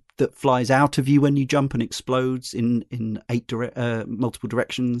that flies out of you when you jump and explodes in multiple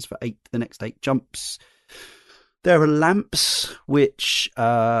directions for the next 8 jumps. There are lamps which,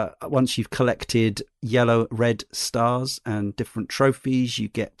 once you've collected yellow, red stars and different trophies, you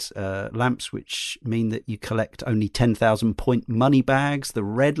get lamps which mean that you collect only 10,000 point money bags. The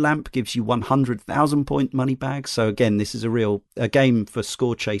red lamp gives you 100,000 point money bags. So again, this is a game for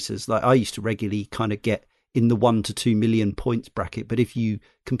score chasers. Like I used to regularly kind of get in the 1 to 2 million points bracket, but if you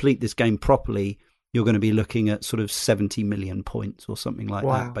complete this game properly, you're going to be looking at sort of 70 million points or something like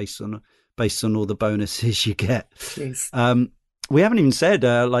that, based on all the bonuses you get. We haven't even said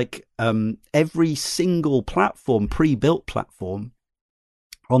every single platform, pre-built platform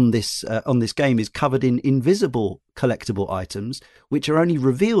on this game is covered in invisible collectible items, which are only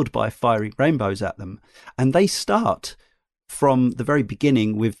revealed by firing rainbows at them, and they start from the very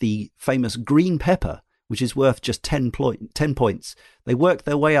beginning with the famous green pepper, which is worth just 10 points. They work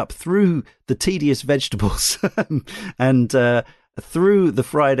their way up through the tedious vegetables and through the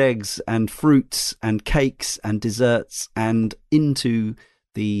fried eggs and fruits and cakes and desserts and into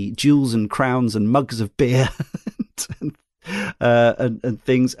the jewels and crowns and mugs of beer and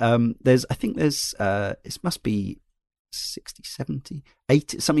things. It must be 60, 70,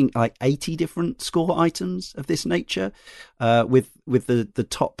 80, something like 80 different score items of this nature, with the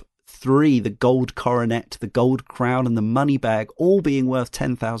top 3, the gold coronet, the gold crown, and the money bag, all being worth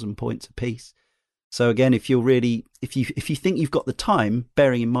 10,000 points apiece. So again, if you think you've got the time,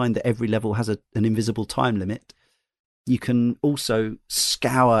 bearing in mind that every level has an invisible time limit, you can also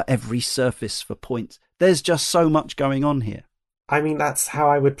scour every surface for points. There's just so much going on here. I mean, that's how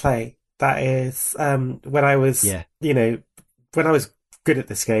I would play. That is when I was, when I was good at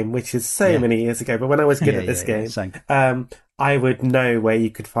this game, which is so many years ago, but when I was good at this game, I would know where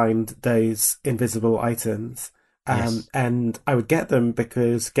you could find those invisible items. And I would get them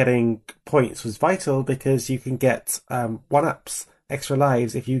because getting points was vital, because you can get 1-ups, extra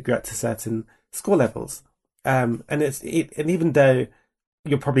lives, if you get to certain score levels. And even though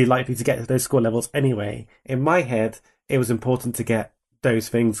you're probably likely to get to those score levels anyway, in my head, it was important to get those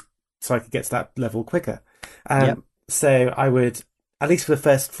things so I could get to that level quicker. So I would, at least for the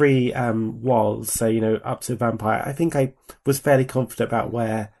first 3 walls, so, up to Vampire, I think I was fairly confident about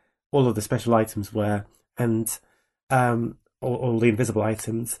where all of the special items were, and all the invisible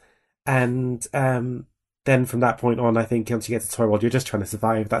items. And then from that point on, I think once you get to Toy World, you're just trying to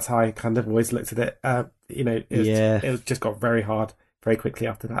survive. That's how I kind of always looked at it. It just got very hard very quickly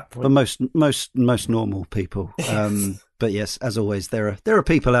after that point. For most normal people. But yes, as always, there are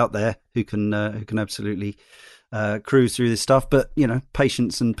people out there who can absolutely cruise through this stuff. But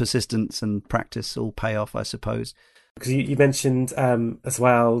patience and persistence and practice all pay off, I suppose. Because you mentioned as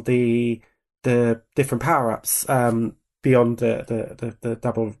well the different power-ups beyond the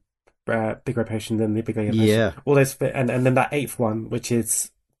double big red potion and the big red potion. All those, and then that 8th one, which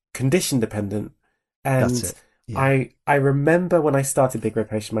is condition dependent. And that's it. Yeah. I remember when I started Big Red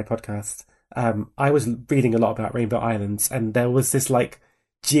Potion, my podcast, I was reading a lot about Rainbow Islands, and there was this like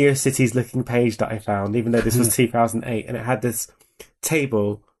GeoCities looking page that I found, even though this was 2008, and it had this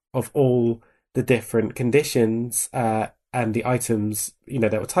table of all the different conditions and the items,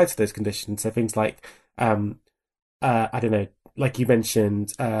 that were tied to those conditions. So things like, I don't know, like you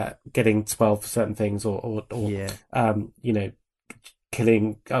mentioned, getting 12 for certain things, or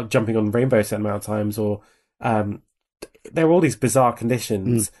jumping on rainbow a certain amount of times, or there were all these bizarre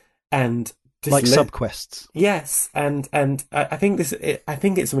conditions, and just like subquests. Yes, and I think it's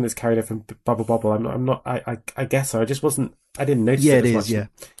something that's carried over from Bobble. I guess so. I didn't notice it as much.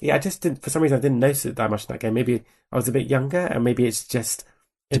 Yeah, I just didn't. For some reason, I didn't notice it that much in that game. Maybe I was a bit younger, and maybe it's just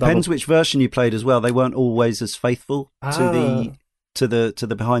depends which version you played as well. They weren't always as faithful to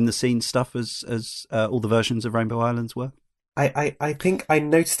the behind the scenes stuff as all the versions of Rainbow Islands were. I think I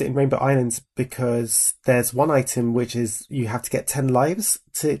noticed it in Rainbow Islands because there's one item which is you have to get 10 lives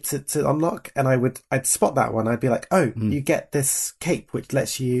to unlock, and I'd spot that one. I'd be like, you get this cape which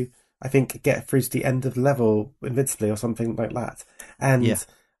lets you, I think, get through to the end of the level invincibly or something like that. And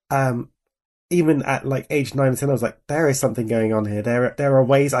even at like age 9 or 10, I was like, there is something going on here. There are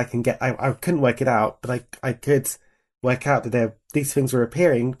ways I can get. I couldn't work it out, but I could work out that these things were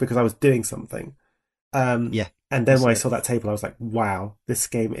appearing because I was doing something. And then when I saw that table, I was like, wow, this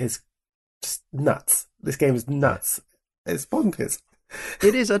game is just nuts. This game is nuts. It's bonkers.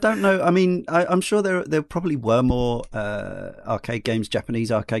 It is. I don't know. I mean, I'm sure there probably were more arcade games,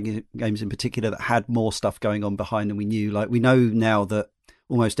 Japanese arcade games in particular, that had more stuff going on behind than we knew. Like, we know now that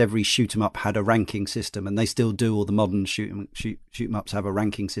almost every shoot 'em up had a ranking system, and they still do. All the modern shoot 'em ups have a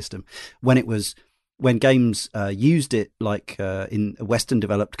ranking system. When games used it, like in Western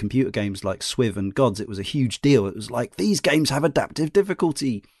developed computer games like Swiv and Gods, it was a huge deal. It was like, these games have adaptive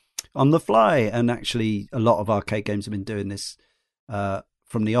difficulty on the fly, and actually a lot of arcade games have been doing this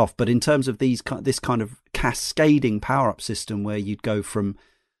from the off. But in terms of this kind of cascading power-up system, where you'd go from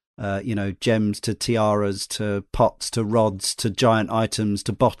gems to tiaras to pots to rods to giant items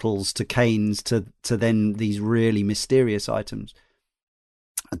to bottles to canes to then these really mysterious items,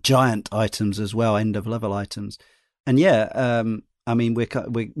 giant items as well, end of level items. And I mean,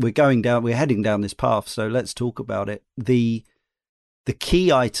 we're heading down this path, so let's talk about it. The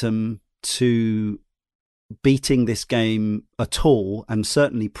key item to beating this game at all, and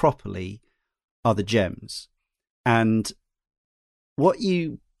certainly properly, are the gems. And what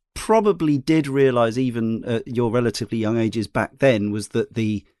you probably did realize, even at your relatively young ages back then, was that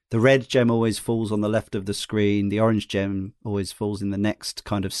the red gem always falls on the left of the screen, the orange gem always falls in the next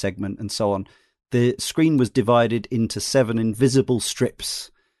kind of segment, and so on. The screen was divided into 7 invisible strips,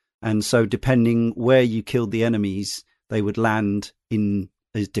 and so depending where you killed the enemies, they would land in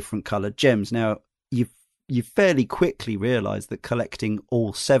as different coloured gems. Now, you fairly quickly realised that collecting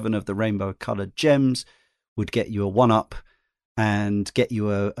all 7 of the rainbow coloured gems would get you a 1-up and get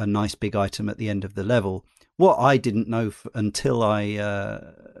you a nice big item at the end of the level. What I didn't know until I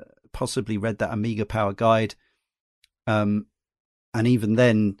possibly read that Amiga Power guide, and even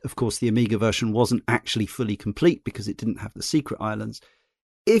then, of course, the Amiga version wasn't actually fully complete because it didn't have the secret islands.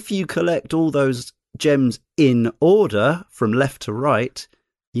 If you collect all those gems in order from left to right,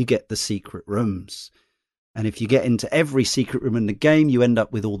 you get the secret rooms. And if you get into every secret room in the game, you end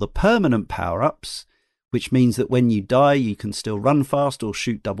up with all the permanent power-ups, which means that when you die, you can still run fast or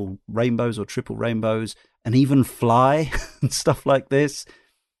shoot double rainbows or triple rainbows and even fly and stuff like this.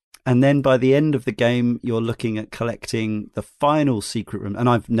 And then by the end of the game, you're looking at collecting the final secret room. And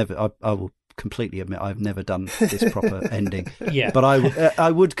I will completely admit, I've never done this proper ending. Yeah. But I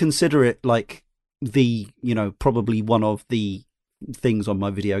would consider it like probably one of the things on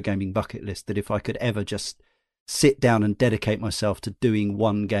my video gaming bucket list, that if I could ever just sit down and dedicate myself to doing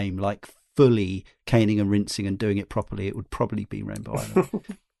one game, like fully caning and rinsing and doing it properly, it would probably be Rainbow Island.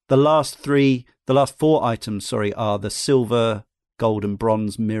 The last 4 items, are the silver, gold and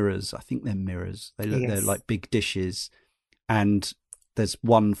bronze mirrors. I think they're mirrors. They're like big dishes, and there's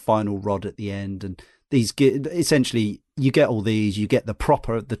one final rod at the end, and these essentially, you get all these, you get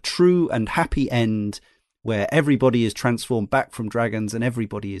the true and happy end, where everybody is transformed back from dragons and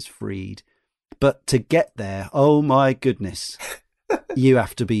everybody is freed. But to get there, oh my goodness, you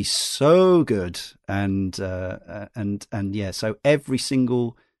have to be so good. And so every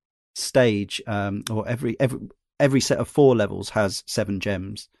single stage, or every set of 4 levels has 7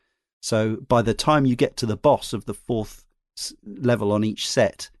 gems. So by the time you get to the boss of the 4th level on each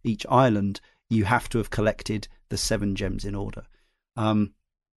island, you have to have collected the 7 gems in order.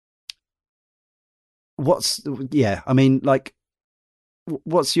 What's your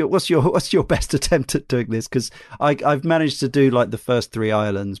best attempt at doing this? Because I've managed to do like the first 3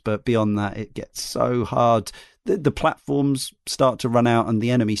 islands, but beyond that it gets so hard. The platforms start to run out and the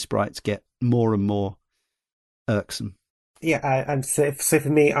enemy sprites get more and more irksome. And so for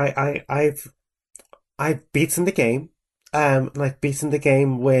me, I've beaten the game, and I've beaten the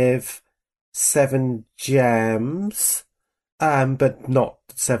game with 7 gems, but not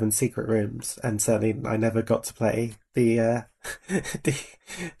 7 secret rooms, and certainly I never got to play the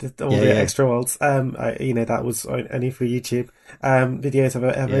extra worlds. That was only for YouTube videos. Have I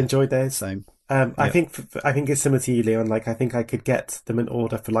ever enjoyed those? Same. I think it's similar to you, Leon. Like, I think I could get them in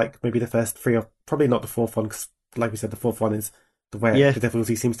order for like maybe the first 3, or probably not the 4th one, because like we said, the 4th one is the way the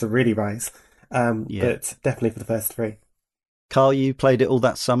difficulty seems to really rise. But definitely for the first 3. Carl, you played it all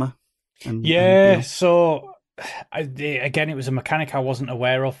that summer? So again, it was a mechanic I wasn't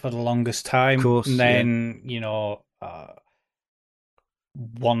aware of for the longest time. Of course, and then I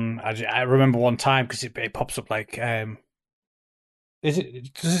remember one time, because it pops up like, does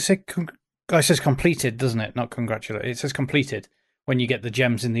it say? It says completed, doesn't it? Not congratulate. It says completed when you get the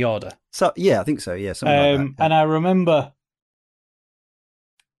gems in the order. So I think so. Yeah, something like that. Yeah. And I remember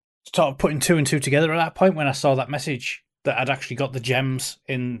sort of putting 2 and 2 together at that point when I saw that message that I'd actually got the gems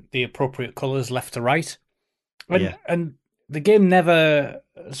in the appropriate colours left to right. And the game never,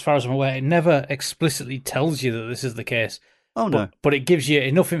 as far as I'm aware, it never explicitly tells you that this is the case. Oh, no. But it gives you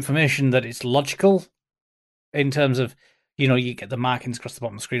enough information that it's logical in terms of, you get the markings across the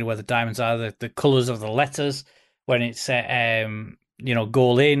bottom of the screen where the diamonds are, the colours of the letters when it's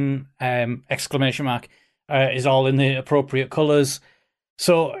goal in, exclamation mark, is all in the appropriate colours.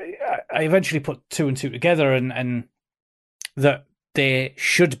 So I eventually put two and two together, and that they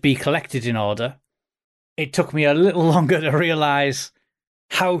should be collected in order. It took me a little longer to realise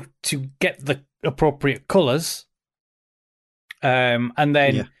how to get the appropriate colours. And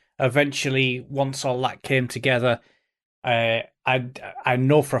then eventually, once all that came together, I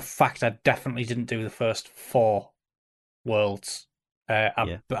know for a fact I definitely didn't do the first 4 worlds.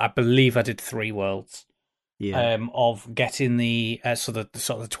 I believe I did 3 worlds. Of getting the sort of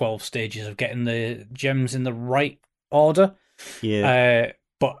the 12 stages of getting the gems in the right order.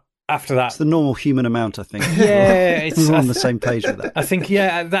 But after that, it's the normal human amount, I think. Yeah, we're on the same page with that. I think,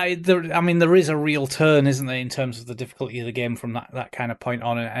 there is a real turn, isn't there, in terms of the difficulty of the game from that kind of point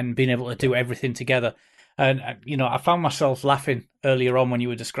on, and being able to do everything together. And I found myself laughing earlier on when you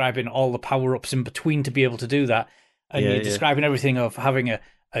were describing all the power ups in between to be able to do that, and you're describing everything of having a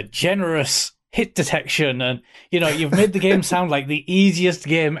generous hit detection, and you've made the game sound like the easiest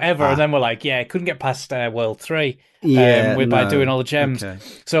game ever, and then we're like, couldn't get past World 3 by doing all the gems. Okay.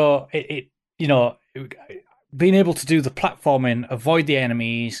 So it being able to do the platforming, avoid the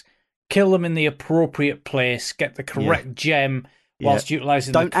enemies, kill them in the appropriate place, get the correct gem whilst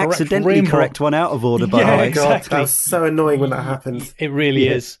utilising the correct Don't accidentally rainbow. correct one out of order, by the way. Exactly. God, that was so annoying when that happened. It really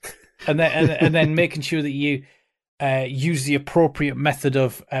is. And then making sure that you use the appropriate method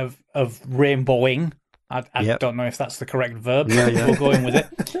of rainbowing. I don't know if that's the correct verb, but we're going with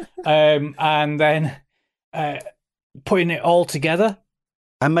it. And then putting it all together.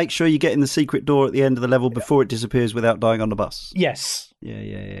 And make sure you get in the secret door at the end of the level before it disappears without dying on the bus. Yes.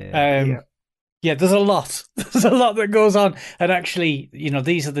 Yeah. There's a lot. There's a lot that goes on. And actually,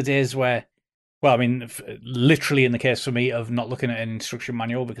 these are the days where, literally in the case for me of not looking at an instruction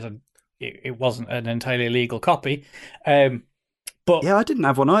manual because it wasn't an entirely legal copy. But I didn't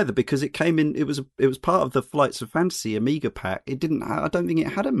have one either because it came in. It was part of the Flights of Fantasy Amiga pack. It didn't. I don't think it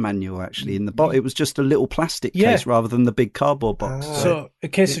had a manual actually in the box. It was just a little plastic case rather than the big cardboard box. So a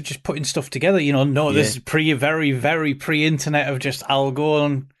case of just putting stuff together. This is very very pre-internet of just I'll go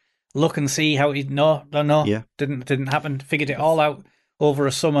and look and see how it. No. Didn't happen. Figured it all out over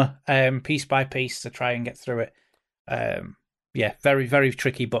a summer, piece by piece to try and get through it. Very very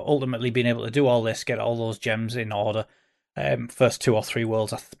tricky, but ultimately being able to do all this, get all those gems in order. First 2 or 3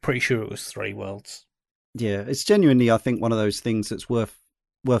 worlds. I'm pretty sure it was 3 worlds. Yeah, it's genuinely, I think, one of those things that's worth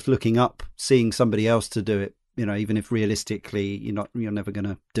looking up, seeing somebody else to do it. Even if realistically you're never going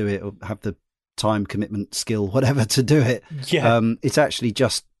to do it or have the time commitment, skill, whatever to do it. It's actually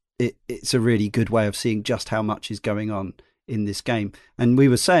just it's a really good way of seeing just how much is going on in this game. And we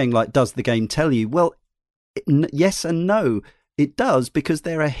were saying, like, does the game tell you? Well, yes and no. It does, because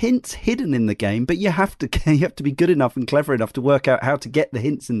there are hints hidden in the game, but you have to be good enough and clever enough to work out how to get the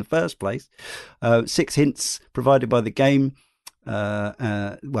hints in the first place. 6 hints provided by the game. 3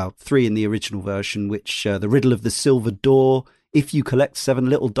 in the original version, which the riddle of the silver door. If you collect 7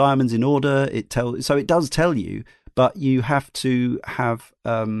 little diamonds in order, it does tell you, but you have to have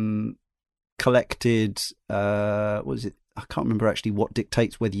collected. What is it? I can't remember actually what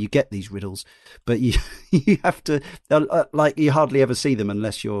dictates whether you get these riddles, but you have to you hardly ever see them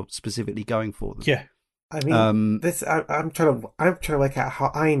unless you're specifically going for them. Yeah, I mean, I'm trying to work out how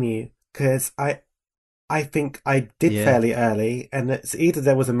I knew, because I think I did fairly early, and it's either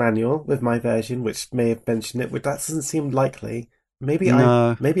there was a manual with my version which may have mentioned it, but that doesn't seem likely. Maybe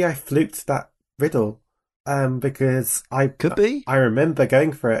I fluked that riddle. Because I remember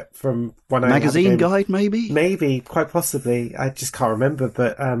going for it from when magazine guide, maybe quite possibly. I just can't remember,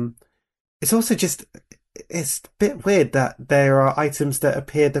 but it's also just it's a bit weird that there are items that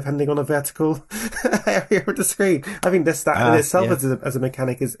appear depending on a vertical area of the screen. I think that in itself as a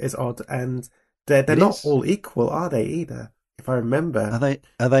mechanic is odd, and they're not all equal, are they either? If I remember,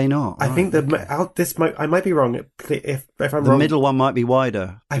 are they not? I think I might be wrong. If I'm wrong, the middle one might be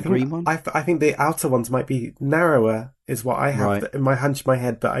wider. The green one. I think the outer ones might be narrower. Is what I have in my hunch, in my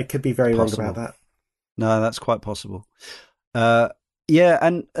head, but I could be very wrong about that. No, that's quite possible. And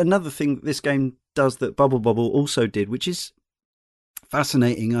another thing this game does that Bubble also did, which is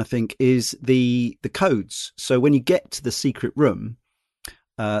fascinating, I think, is the codes. So when you get to the secret room,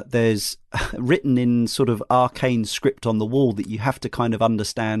 there's written in sort of arcane script on the wall that you have to kind of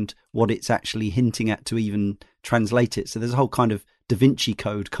understand what it's actually hinting at to even translate it. So there's a whole kind of Da Vinci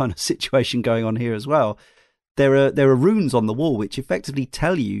Code kind of situation going on here as well. There are runes on the wall which effectively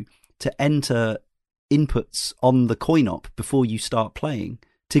tell you to enter inputs on the coin op before you start playing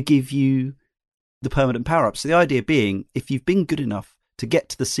to give you the permanent power-ups. The idea being, if you've been good enough to get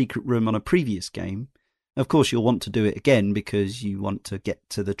to the secret room on a previous game, of course you'll want to do it again because you want to get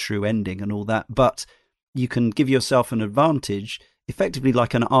to the true ending and all that, but you can give yourself an advantage, effectively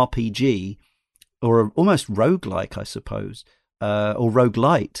like an RPG or almost roguelike, I suppose, or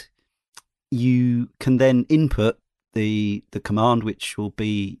roguelite. You can then input the command, which will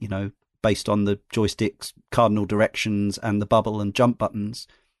be, based on the joystick's cardinal directions and the bubble and jump buttons,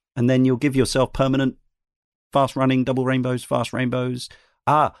 and then you'll give yourself permanent fast running double rainbows, fast rainbows.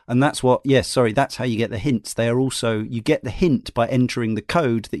 And that's that's how you get the hints. They are also, you get the hint by entering the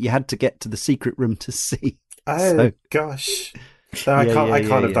code that you had to get to the secret room to see. Oh, gosh. No, I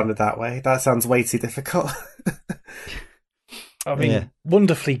can't have done it that way. That sounds way too difficult. I mean,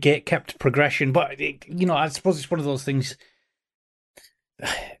 wonderfully kept progression, but I suppose it's one of those things.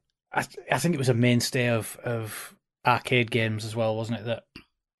 I think it was a mainstay of arcade games as well, wasn't it? That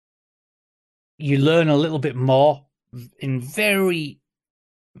you learn a little bit more in very,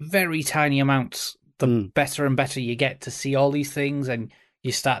 very tiny amounts. The better and better you get to see all these things, and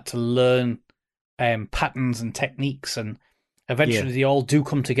you start to learn patterns and techniques, and eventually they all do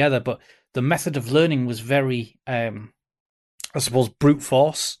come together. But the method of learning was very, I suppose, brute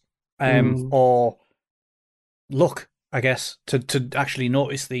force or luck, I guess, to actually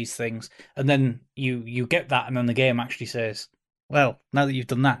notice these things. And then you get that, and then the game actually says, well, now that you've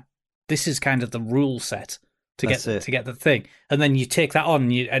done that, this is kind of the rule set to get the thing. And then you take that on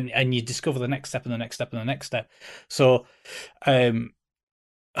and you discover the next step and the next step and the next step. So these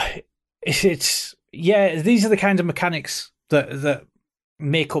are the kind of mechanics that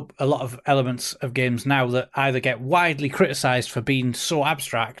make up a lot of elements of games now that either get widely criticized for being so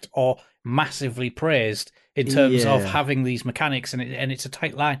abstract or massively praised in terms of having these mechanics, and it's a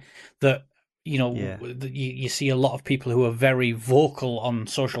tight line that you see a lot of people who are very vocal on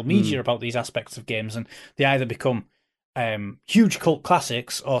social media about these aspects of games, and they either become huge cult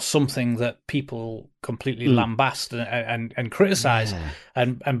classics or something that people completely lambast and criticize.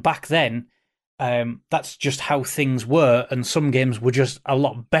 And back then, that's just how things were, and some games were just a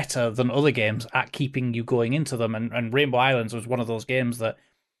lot better than other games at keeping you going into them. And Rainbow Islands was one of those games that,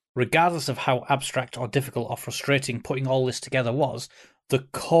 regardless of how abstract or difficult or frustrating putting all this together was, the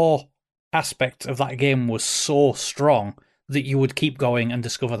core aspect of that game was so strong that you would keep going and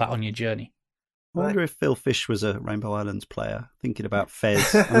discover that on your journey. I wonder if Phil Fish was a Rainbow Islands player, thinking about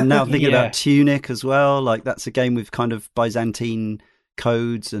Fez. I'm now thinking about Tunic as well. Like, that's a game with kind of Byzantine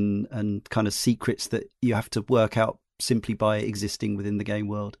codes and kind of secrets that you have to work out simply by existing within the game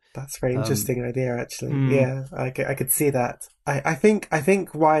world. That's a very interesting idea, actually. Yeah, I could see that. I think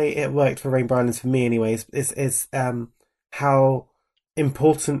why it worked for Rainbow Islands for me, anyways, is how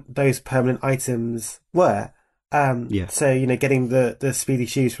important those permanent items were. So getting the speedy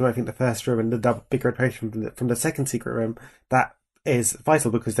shoes from, I think, the first room, and the double big red potion from the second secret room, that is vital,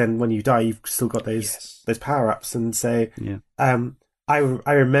 because then when you die, you've still got those power ups. And so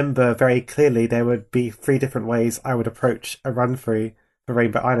I remember very clearly there would be 3 different ways I would approach a run through for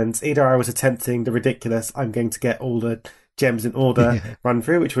Rainbow Islands. Either I was attempting the ridiculous, I'm going to get all the gems in order run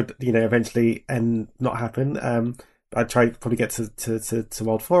through, which would not happen. I'd try to probably get to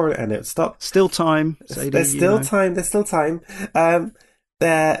World 4 and it would stop. Still time. There's still time.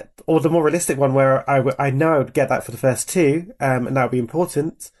 Or the more realistic one where I know I would get that for the first 2, and that would be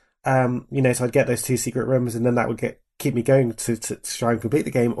important. So I'd get those 2 secret rooms, and then that would keep me going to try and complete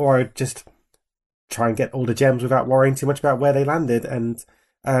the game. Or I'd just try and get all the gems without worrying too much about where they landed. And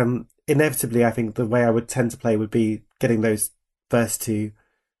inevitably, I think the way I would tend to play would be getting those first 2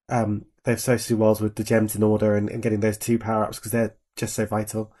 those 2 worlds with the gems in order, and getting those 2 power-ups, because they're just so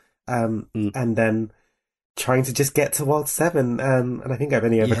vital. And then trying to just get to World 7. And I think I've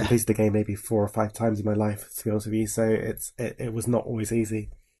only ever completed the game maybe 4 or 5 times in my life, to be honest with you. So it was not always easy.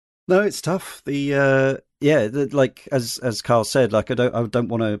 No, it's tough. Like as Carl said, like I don't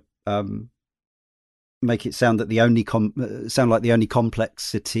want to make it sound that the only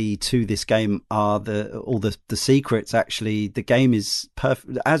complexity to this game are all the secrets. Actually, the game is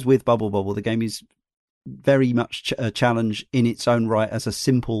perfect. As with Bobble, the game is very much a challenge in its own right as a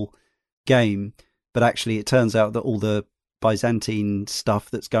simple game. But actually, it turns out that all the Byzantine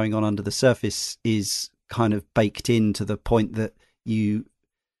stuff that's going on under the surface is kind of baked in to the point that you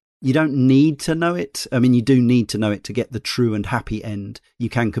don't need to know it. I mean, you do need to know it to get the true and happy end. You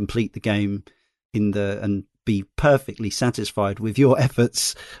can complete the game and be perfectly satisfied with your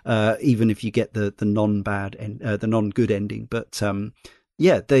efforts, even if you get the non-bad and the non-good ending. But the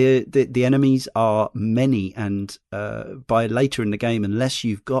enemies are many, and by later in the game, unless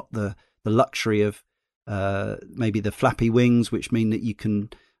you've got the luxury of maybe the flappy wings, which mean that you can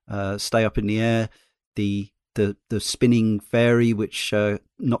stay up in the air, the spinning fairy which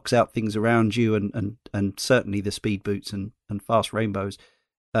knocks out things around you, and certainly the speed boots and fast rainbows.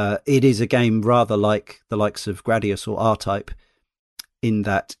 It is a game rather like the likes of Gradius or R-Type, in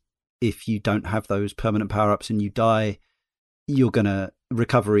that if you don't have those permanent power-ups and you die,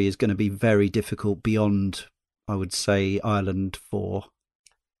 recovery is going to be very difficult beyond, I would say, Island 4.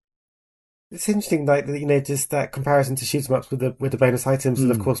 It's interesting, like, just that comparison to shoot 'em ups with the bonus items,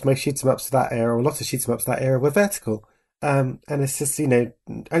 and of course most shoot 'em ups of that era, or a lot of shoot 'em ups of that era, were vertical. And it's just, only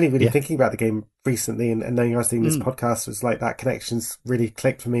really thinking about the game recently, and knowing I was doing this podcast, was like that connection's really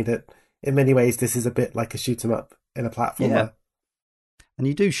clicked for me, that in many ways this is a bit like a shoot 'em up in a platformer. Yeah. And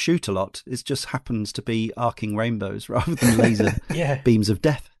you do shoot a lot. It just happens to be arcing rainbows rather than laser beams of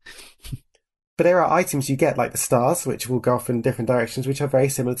death. But there are items you get, like the stars, which will go off in different directions, which are very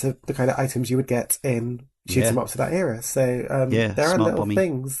similar to the kind of items you would get in shoot 'em ups of that era. So there are little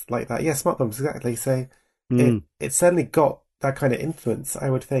things like that. Yeah, smart bombs, exactly. So it certainly got that kind of influence, I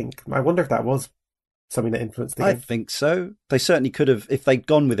would think. I wonder if that was something that influenced the game. I think so. They certainly could have, if they'd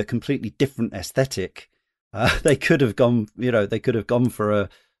gone with a completely different aesthetic. They could have gone, for a,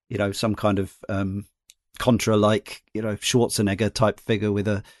 some kind of Contra-like, Schwarzenegger type figure with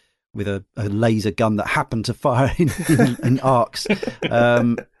a laser gun that happened to fire in arcs,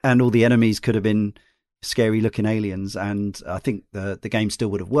 and all the enemies could have been scary looking aliens. And I think the game still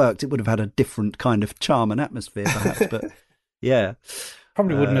would have worked. It would have had a different kind of charm and atmosphere, perhaps. But yeah.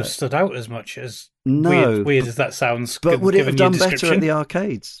 Probably wouldn't have stood out as much as no, weird as that sounds. But would it have done better at the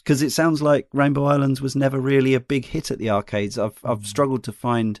arcades? Because it sounds like Rainbow Islands was never really a big hit at the arcades. I've struggled to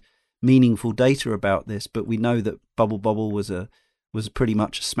find meaningful data about this, but we know that Bubble Bobble was pretty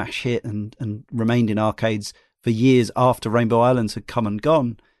much a smash hit and remained in arcades for years after Rainbow Islands had come and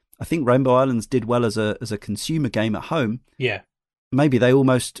gone. I think Rainbow Islands did well as a consumer game at home. Yeah, maybe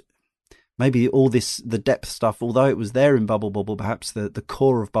all the depth stuff, although it was there in Bubble Bobble, perhaps the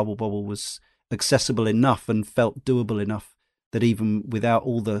core of Bubble Bobble was accessible enough and felt doable enough that even without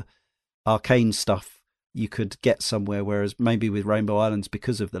all the arcane stuff, you could get somewhere. Whereas maybe with Rainbow Islands,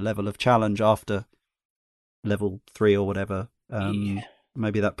 because of the level of challenge after level 3 or whatever,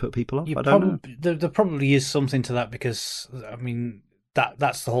 maybe that put people off. I don't know. There probably is something to that, because I mean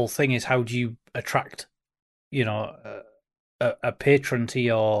that's the whole thing, is how do you attract, a patron to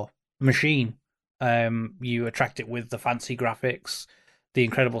your machine? You attract it with the fancy graphics, the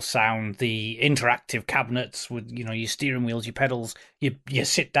incredible sound, the interactive cabinets with your steering wheels, your pedals, your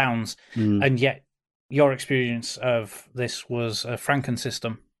sit downs, and yet your experience of this was a Franken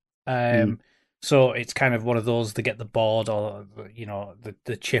system. So it's kind of one of those, they get the board or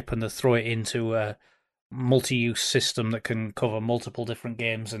the chip and they throw it into a multi-use system that can cover multiple different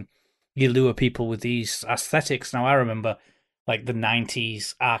games, and you lure people with these aesthetics. Now I remember, like, the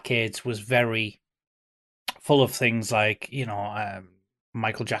 90s arcades was very full of things like,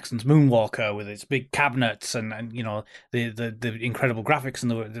 Michael Jackson's Moonwalker with its big cabinets and the incredible graphics,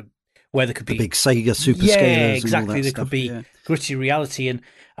 and the where there could be big Sega super scalers. Yeah, exactly. And all that there stuff. Could be gritty reality, and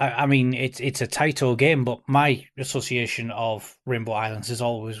I mean it's a Taito game, but my association of Rainbow Islands is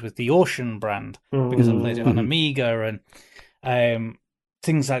always with the Ocean brand, because I played it on Amiga and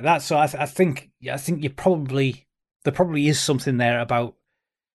things like that. So I think there probably is something there about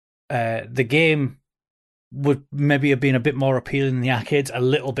the game would maybe have been a bit more appealing in the arcades a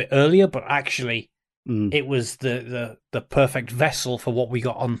little bit earlier, but actually it was the perfect vessel for what we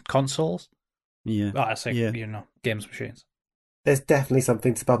got on consoles. Yeah, I say games machines. There's definitely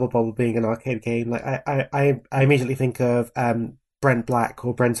something to Bubble Bobble being an arcade game. Like I immediately think of Brent Black,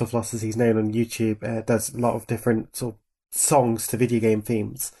 or Brentalfloss as he's known on YouTube. Does a lot of different sort of songs to video game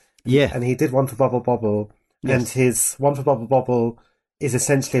themes. Yeah, and he did one for Bubble Bobble, and his one for Bubble Bobble is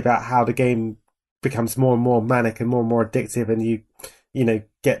essentially about how the game becomes more and more manic and more addictive, and you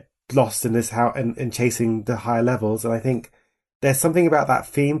get lost in this in chasing the higher levels. And I think there's something about that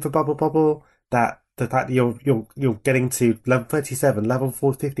theme for Bubble Bobble, that the fact that you're getting to level 37, level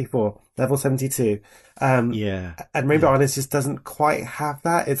 454, level 72. And Rainbow Islands just doesn't quite have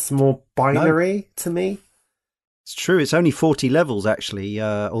that. It's more binary to me. It's true. It's only 40 levels actually,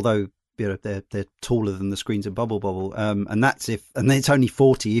 although they're taller than the screens in Bubble Bobble, and it's only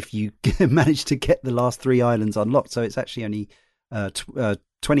 40 if you manage to get the last 3 islands unlocked. So it's actually only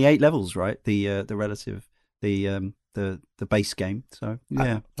 28 levels, right? The relative the base game. So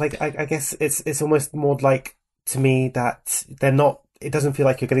yeah, I guess it's almost more like, to me, that they're not. It doesn't feel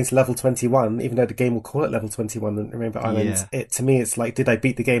like you're getting to level 21, even though the game will call it level 21 in Rainbow Islands. To me, it's like, did I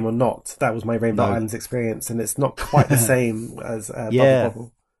beat the game or not? That was my Rainbow Islands experience, and it's not quite the same as Bubble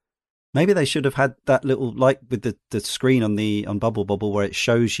Bobble. Maybe they should have had that little, like with the screen on Bubble where it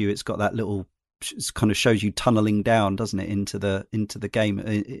shows you, it's got that little, it kind of shows you tunneling down, doesn't it, into the game,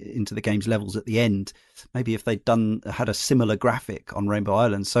 into the game's levels at the end. Maybe if they'd had a similar graphic on Rainbow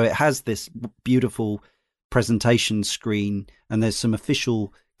Island, so it has this beautiful presentation screen, and there's some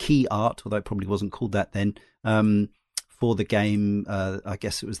official key art, although it probably wasn't called that then, for the game. I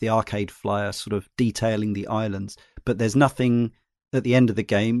guess it was the arcade flyer, sort of detailing the islands, but there's nothing at the end of the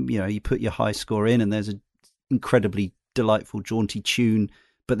game. You put your high score in, and there's an incredibly delightful, jaunty tune,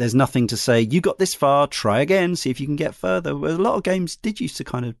 but there's nothing to say, you got this far, try again, see if you can get further. Well, a lot of games did used to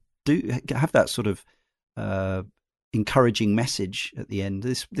kind of have that sort of encouraging message at the end.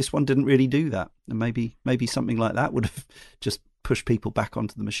 This one didn't really do that, and maybe something like that would have just pushed people back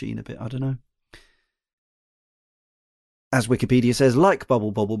onto the machine a bit. I don't know. As Wikipedia says, like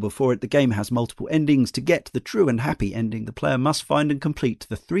Bobble before it, the game has multiple endings. To get the true and happy ending, the player must find and complete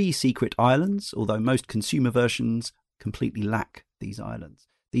the 3 secret islands, although most consumer versions completely lack these islands.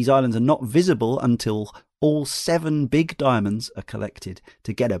 These islands are not visible until all 7 big diamonds are collected.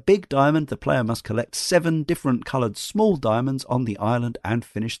 To get a big diamond, the player must collect 7 different coloured small diamonds on the island and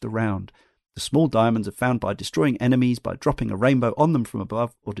finish the round. The small diamonds are found by destroying enemies, by dropping a rainbow on them from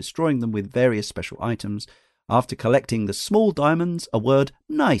above, or destroying them with various special items. After collecting the small diamonds, a word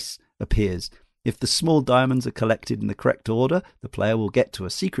 "nice" appears. If the small diamonds are collected in the correct order, the player will get to a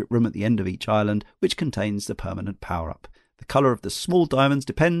secret room at the end of each island, which contains the permanent power-up. The colour of the small diamonds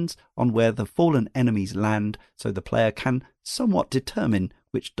depends on where the fallen enemies land, so the player can somewhat determine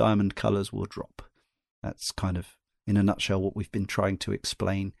which diamond colours will drop. That's kind of, in a nutshell, what we've been trying to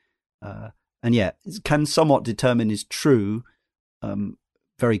explain. And yeah, can somewhat determine is true.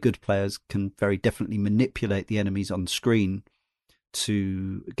 Very good players can very definitely manipulate the enemies on screen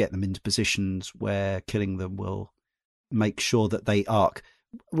to get them into positions where killing them will make sure that they arc.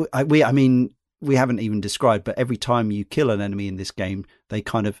 We haven't even described, but every time you kill an enemy in this game, they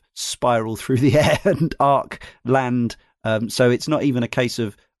kind of spiral through the air and arc land. So it's not even a case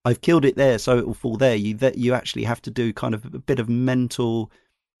of I've killed it there, so it will fall there. You actually have to do kind of a bit of mental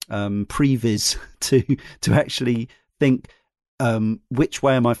previs to actually think, which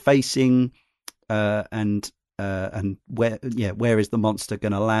way am I facing, and where is the monster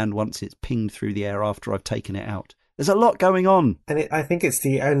going to land once it's pinged through the air after I've taken it out. There's a lot going on. And I think it's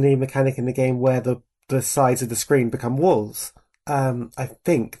the only mechanic in the game where the sides of the screen become walls. I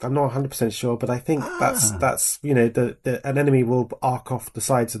think, I'm not 100% sure, but I think that's an enemy will arc off the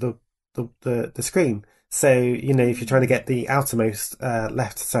sides of the screen. So, if you're trying to get the outermost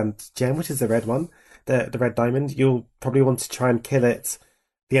left sand gem, which is the red one, the red diamond, you'll probably want to try and kill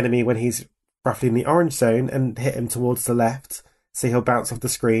the enemy when he's roughly in the orange zone, and hit him towards the left, so he'll bounce off the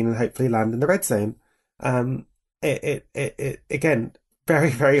screen and hopefully land in the red zone. It again, very,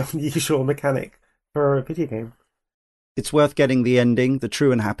 very unusual mechanic for a video game. It's worth getting the ending, the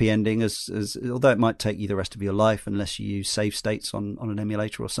true and happy ending, as although it might take you the rest of your life unless you use save states on an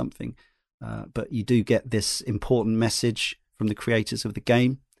emulator or something. But you do get this important message from the creators of the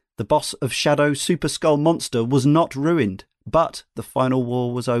game. The boss of Shadow Super Skull Monster was not ruined, but the final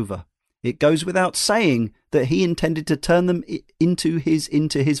war was over. It goes without saying that he intended to turn them into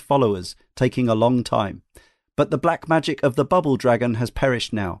his followers, taking a long time. But the black magic of the Bubble Dragon has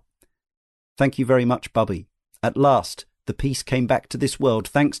perished now. Thank you very much, Bubby. At last, the peace came back to this world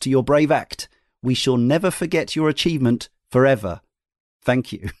thanks to your brave act. We shall never forget your achievement forever.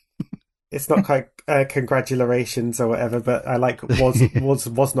 Thank you. It's not quite congratulations or whatever, but I like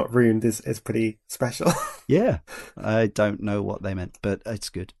was not ruined is pretty special. Yeah, I don't know what they meant, but it's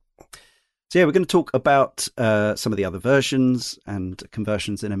good. So yeah, we're going to talk about some of the other versions and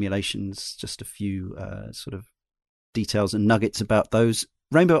conversions and emulations, just a few sort of details and nuggets about those.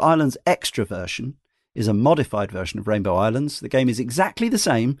 Rainbow Islands Extra version is a modified version of Rainbow Islands. The game is exactly the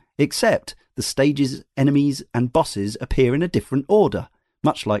same, except the stages, enemies and bosses appear in a different order,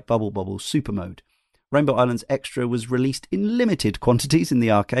 much like Bubble Super Mode. Rainbow Islands Extra was released in limited quantities in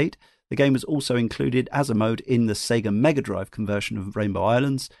the arcade. The game was also included as a mode in the Sega Mega Drive conversion of Rainbow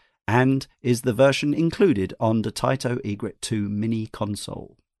Islands, and is the version included on the Taito Egret 2 mini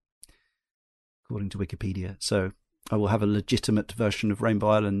console, according to Wikipedia. So I will have a legitimate version of Rainbow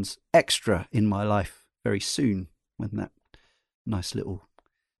Islands Extra in my life very soon when that nice little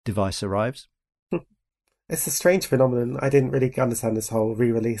device arrives. It's a strange phenomenon. I didn't really understand this whole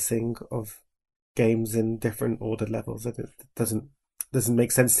re-releasing of games in different ordered levels. It doesn't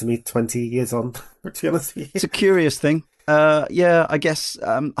make sense to me 20 years on, to be honest with you. It's a curious thing. Yeah, I guess,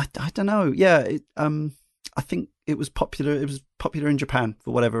 I don't know. Yeah, I think it was popular. It was popular in Japan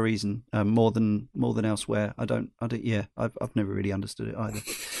for whatever reason, more than elsewhere. I don't. Yeah, I've never really understood it either.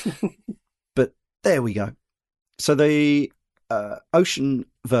 But there we go. So the Ocean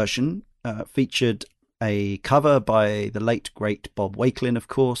version featured a cover by the late great Bob Wakelin, of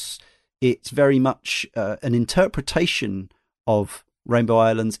course. It's very much an interpretation of Rainbow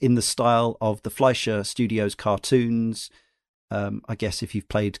Islands in the style of the Fleischer Studios cartoons. I guess if you've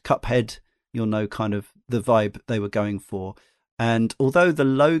played Cuphead, you'll know kind of the vibe they were going for. And although the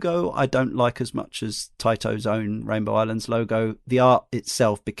logo I don't like as much as Taito's own Rainbow Islands logo, the art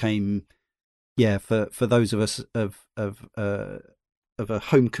itself became, for those of us of a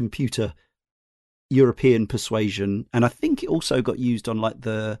home computer European persuasion, and I think it also got used on like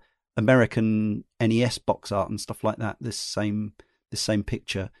the American NES box art and stuff like that. This same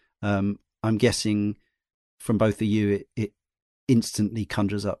picture. I'm guessing from both of you, it instantly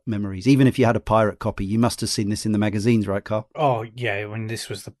conjures up memories. Even if you had a pirate copy, you must have seen this in the magazines, right, Carl? Oh yeah, when this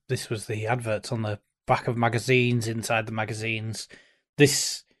was the adverts on the back of magazines, inside the magazines.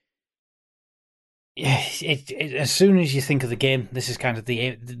 This, yeah, as soon as you think of the game, this is kind of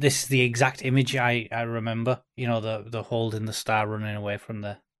this is the exact image I remember. You know, the holding the star, running away from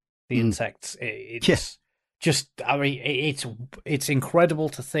the insects. It's just, I mean, it's incredible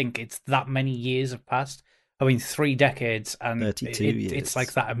to think it's that many years have passed. I mean, 3 decades, and 32 years. It's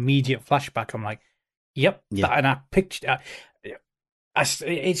like that immediate flashback. I'm like, yep, and I pictured.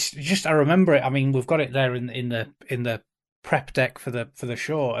 It's just, I remember it. I mean, we've got it there in the prep deck for the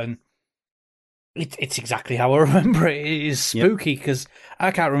show, and it's exactly how I remember it. It is spooky because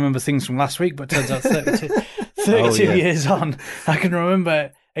I can't remember things from last week, but turns out 32 years on, I can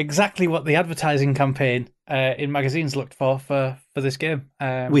remember exactly what the advertising campaign in magazines looked for this game.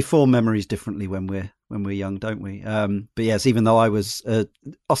 We form memories differently when we're young, don't we? But yes, even though I was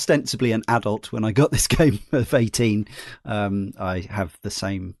ostensibly an adult when I got this game of 18, I have the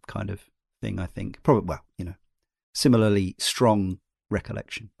same kind of thing, I think. Probably, well, similarly strong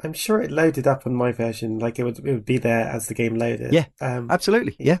recollection. I'm sure it loaded up on my version, like it would be there as the game loaded. Yeah,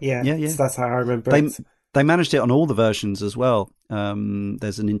 absolutely. Yeah. So that's how I remember it. They managed it on all the versions as well.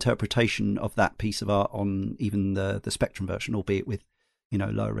 There's an interpretation of that piece of art on even the Spectrum version, albeit with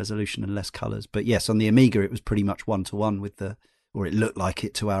lower resolution and less colours. But yes, on the Amiga, it was pretty much 1-to-1 with or it looked like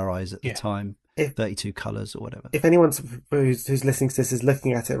it to our eyes at the time. 32 colours or whatever. If anyone who's listening to this is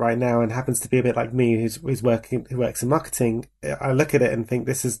looking at it right now and happens to be a bit like me, who works in marketing, I look at it and think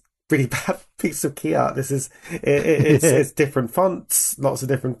this is really bad piece of key art. This is it's different fonts, lots of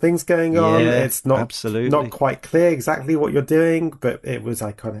different things going on. It's not absolutely not quite clear exactly what you're doing, but it was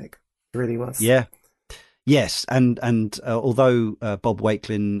iconic. It really was. Yeah. Yes, and although Bob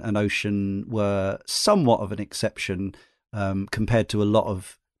Wakelin and Ocean were somewhat of an exception compared to a lot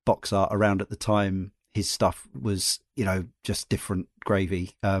of box art around at the time, his stuff was just different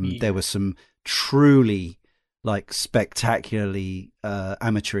gravy. There were some truly like spectacularly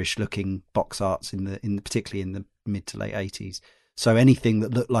amateurish looking box arts particularly in the mid to late 80s. So anything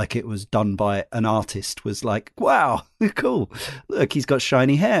that looked like it was done by an artist was like, wow, cool. Look, he's got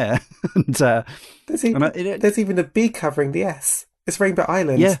shiny hair. And there's even a B covering the S. It's Rainbow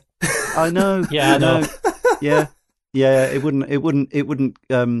Island. Yeah, I know. Yeah, I know. Yeah. It wouldn't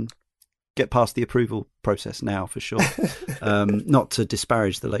get past the approval process now for sure. Not to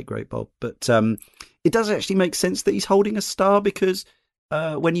disparage the late great Bob, but it does actually make sense that he's holding a star because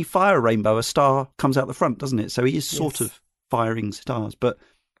when you fire a rainbow, a star comes out the front, doesn't it? So he is sort of firing stars. But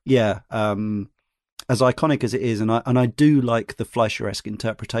yeah, as iconic as it is, and I do like the Fleischer-esque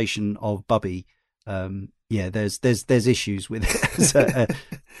interpretation of Bubby. There's issues with it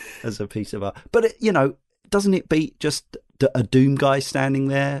as a piece of art, but doesn't it beat just a Doom guy standing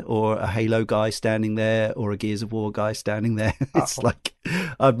there, or a Halo guy standing there, or a Gears of War guy standing there? It's like,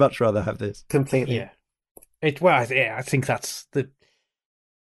 I'd much rather have this. Completely. Yeah. I think that's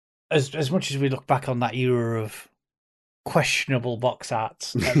as much as we look back on that era of questionable box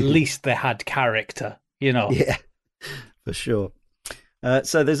arts, at least they had character, Yeah, for sure.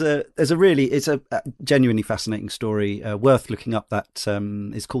 So there's a genuinely fascinating story worth looking up. That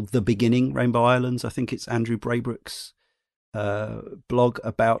is called The Beginning, Rainbow Islands. I think it's Andrew Braybrook's blog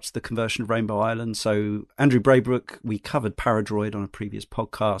about the conversion of Rainbow Islands. So Andrew Braybrook, we covered Paradroid on a previous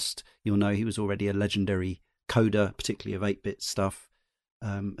podcast. You'll know he was already a legendary coder, particularly of 8-bit stuff.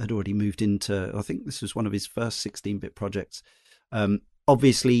 Had already moved into, I think this was one of his first 16-bit projects.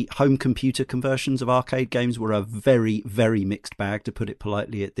 Obviously, home computer conversions of arcade games were a very, very mixed bag, to put it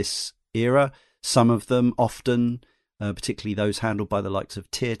politely, at this era. Some of them, often, particularly those handled by the likes of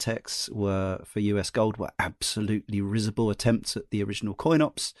Tiertex, for US Gold, were absolutely risible attempts at the original coin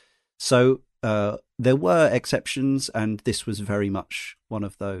ops. So there were exceptions, and this was very much one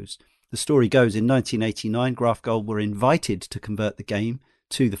of those. The story goes, in 1989, GraphGold were invited to convert the game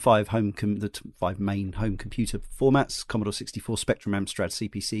to the five main home computer formats: Commodore 64, Spectrum, Amstrad,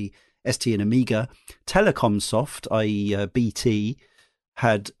 CPC, ST and Amiga. Telecomsoft, i.e. BT,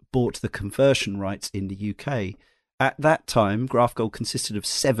 had bought the conversion rights in the UK. At that time, GraphGold consisted of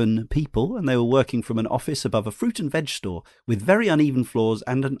 7 people, and they were working from an office above a fruit and veg store with very uneven floors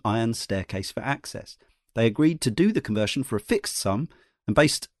and an iron staircase for access. They agreed to do the conversion for a fixed sum, and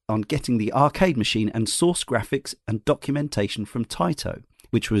based on getting the arcade machine and source graphics and documentation from Taito,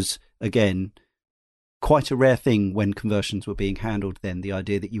 which was, again, quite a rare thing when conversions were being handled then, the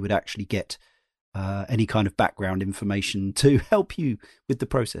idea that you would actually get any kind of background information to help you with the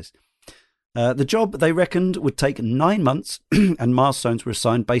process. The job, they reckoned, would take 9 months, and milestones were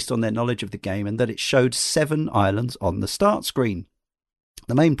assigned based on their knowledge of the game, and that it showed 7 islands on the start screen.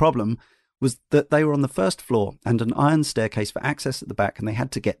 The main problem was that they were on the first floor and an iron staircase for access at the back, and they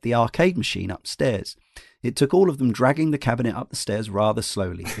had to get the arcade machine upstairs. It took all of them dragging the cabinet up the stairs rather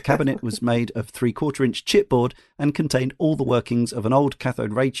slowly. The cabinet was made of 3/4-inch chipboard and contained all the workings of an old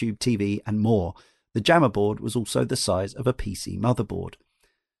cathode ray tube TV and more. The jammer board was also the size of a PC motherboard.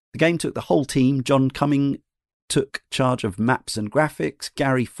 The game took the whole team. John Cumming took charge of maps and graphics.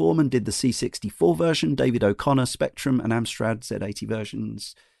 Gary Foreman did the C64 version. David O'Connor, Spectrum and Amstrad Z80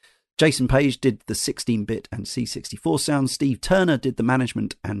 versions. Jason Page did the 16-bit and C64 sounds. Steve Turner did the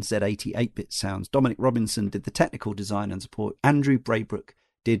management and Z80 8-bit sounds. Dominic Robinson did the technical design and support. Andrew Braybrook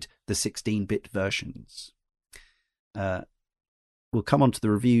did the 16-bit versions. We'll come on to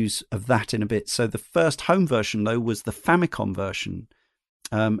the reviews of that in a bit. So the first home version, though, was the Famicom version.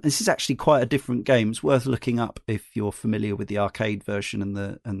 This is actually quite a different game. It's worth looking up if you're familiar with the arcade version and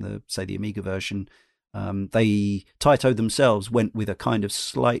the say the Amiga version. Taito themselves went with a kind of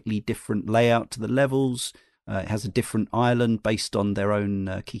slightly different layout to the levels. It has a different island based on their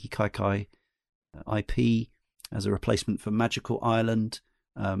own Kiki Kai Kai IP as a replacement for Magical Island.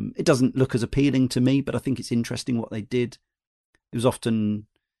 It doesn't look as appealing to me, but I think it's interesting what they did. It was often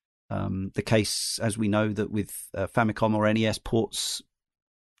the case, as we know, that with Famicom or NES ports,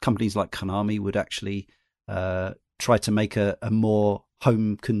 companies like Konami would actually try to make a more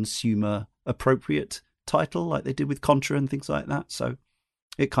home consumer appropriate title, like they did with Contra and things like that. So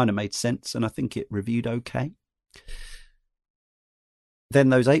it kind of made sense, and I think it reviewed okay. Then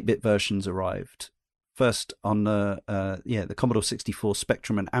those 8-bit versions arrived. First on the Commodore 64,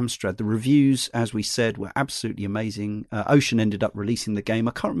 Spectrum and Amstrad. The reviews, as we said, were absolutely amazing. Ocean ended up releasing the game.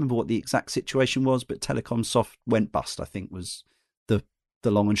 I can't remember what the exact situation was, but Telecomsoft went bust, I think, was the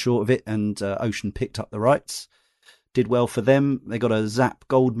long and short of it, and Ocean picked up the rights. Did well for them. They got a Zap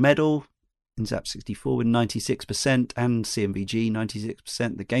Gold medal in Zap 64 with 96%, and CMVG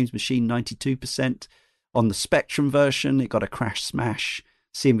 96%. The Games Machine 92%. On the Spectrum version, it got a Crash Smash.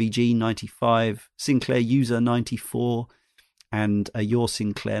 CMVG 95, Sinclair User 94, and a Your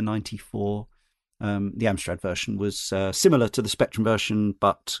Sinclair 94. The Amstrad version was similar to the Spectrum version,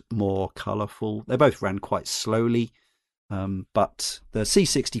 but more colourful. They both ran quite slowly, but the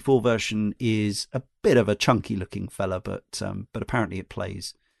C64 version is a bit of a chunky looking fella, but apparently it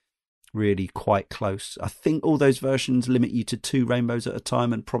plays really quite close. I think all those versions limit you to 2 rainbows at a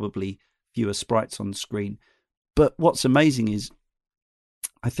time and probably fewer sprites on the screen. But what's amazing is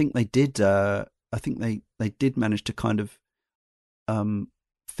I think they did. They did manage to kind of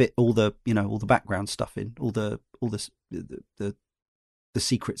fit all the background stuff in, all the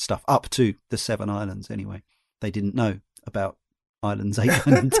secret stuff up to the 7 islands. Anyway, they didn't know about islands 8,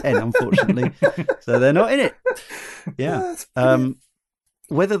 9, and 10, unfortunately, so they're not in it. Yeah.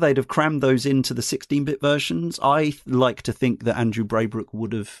 Whether they'd have crammed those into the 16-bit versions, I like to think that Andrew Braybrook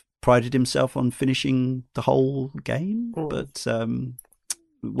would have prided himself on finishing the whole game, but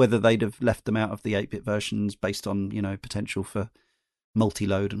whether they'd have left them out of the 8-bit versions based on, potential for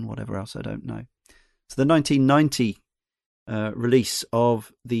multi-load and whatever else, I don't know. So the 1990 release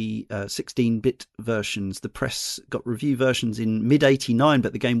of the 16-bit versions, the press got review versions in mid-89,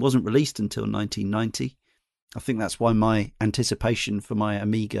 but the game wasn't released until 1990. I think that's why my anticipation for my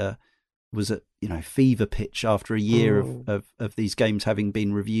Amiga was at, fever pitch after a year of these games having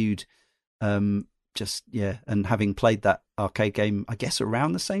been reviewed. And having played that arcade game, I guess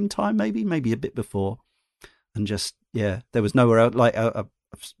around the same time, maybe a bit before, and there was nowhere else. Like I've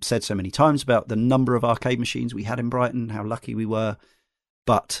said so many times about the number of arcade machines we had in Brighton, how lucky we were,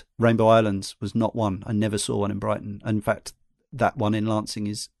 but Rainbow Islands was not one. I never saw one in Brighton. In fact, that one in Lancing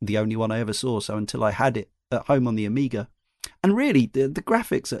is the only one I ever saw. So until I had it at home on the Amiga, and really the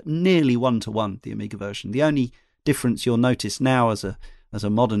graphics are nearly 1-to-1, the Amiga version. The only difference you'll notice now as a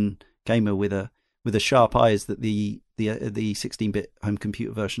modern gamer with a with a sharp eye is that the 16-bit home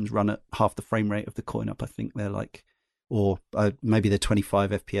computer versions run at half the frame rate of the coin-op. I think they're like, or maybe they're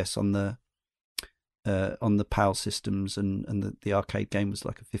 25 FPS on the PAL systems, and the arcade game was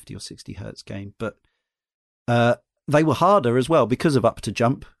like a 50 or 60 hertz game. But they were harder as well because of up to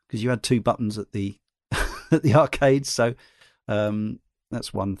jump, because you had 2 buttons at the at the arcades. So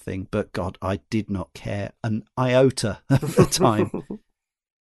that's one thing. But God, I did not care an iota at the time.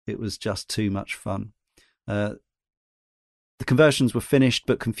 It was just too much fun. The conversions were finished,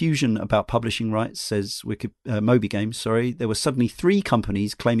 but confusion about publishing rights, says Moby Games. There were suddenly 3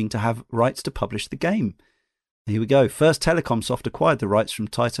 companies claiming to have rights to publish the game. Here we go. First, Telecomsoft acquired the rights from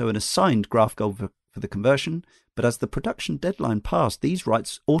Taito and assigned GraphGold for the conversion, but as the production deadline passed, these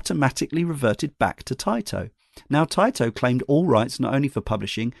rights automatically reverted back to Taito. Now, Taito claimed all rights not only for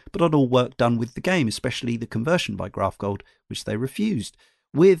publishing, but on all work done with the game, especially the conversion by GraphGold, which they refused.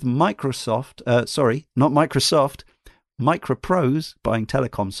 With Microprose buying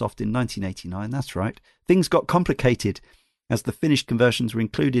Telecomsoft in 1989, that's right, things got complicated, as the finished conversions were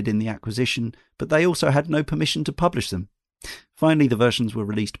included in the acquisition, but they also had no permission to publish them. Finally, the versions were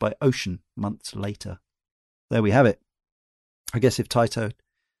released by Ocean months later. There we have it. I guess if Taito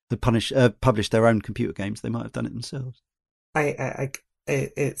had published their own computer games, they might have done it themselves.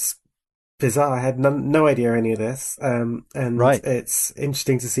 It's bizarre. I had no idea any of this, and right. It's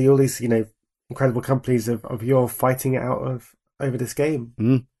interesting to see all these, incredible companies of your fighting it out over this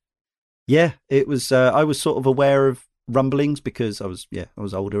game. Yeah, it was. I was sort of aware of rumblings because I was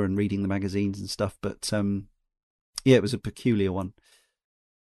older and reading the magazines and stuff. But it was a peculiar one.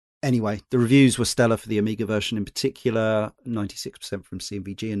 Anyway, the reviews were stellar for the Amiga version in particular. 96% from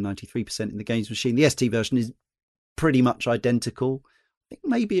CMVG and 93% in the Games Machine. The ST version is pretty much identical. I think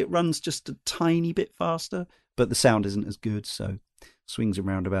maybe it runs just a tiny bit faster, but the sound isn't as good. So swings and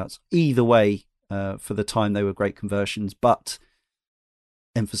roundabouts. Either way, for the time, they were great conversions. But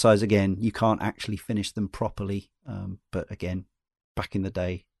emphasize again, you can't actually finish them properly. But again, back in the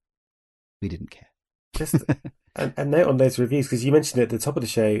day, we didn't care. Just a note on those reviews, because you mentioned it at the top of the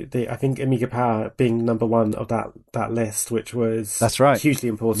show, I think Amiga Power being number 1 of that list, which was that's right, hugely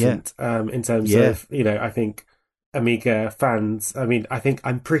important in terms of, I think Amiga fans. I mean,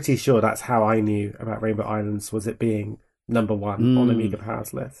 I'm pretty sure that's how I knew about Rainbow Islands, was it being number 1 on Amiga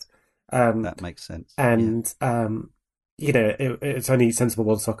Power's list. That makes sense. And it's only Sensible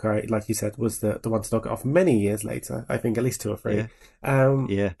World Soccer, like you said, was the one to knock it off many years later. I think at least 2 or 3.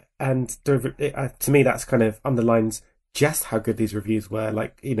 And to me, that's kind of underlines just how good these reviews were.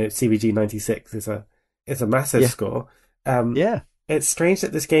 Like, CVG 96 is a massive score. It's strange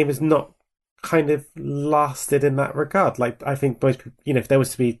that this game has not kind of lasted in that regard. Like, I think most people, if there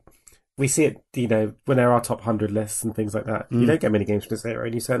was to be, we see it, when there are top 100 lists and things like that. You don't get many games from this era,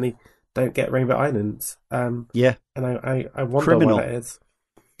 and you certainly don't get Rainbow Islands. And I wonder why that is.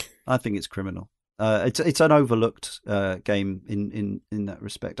 I think it's criminal. It's an overlooked game in that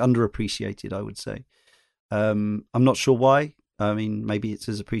respect, underappreciated, I would say. I'm not sure why. I mean, maybe it's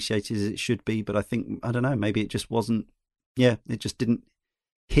as appreciated as it should be, but I don't know, maybe it just wasn't. It just didn't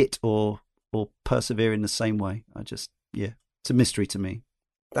hit or persevere in the same way. It's a mystery to me.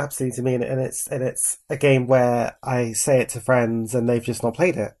 Absolutely, to me, and it's a game where I say it to friends and they've just not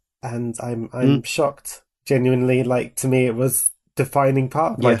played it, and I'm shocked. Genuinely, like, to me, it was defining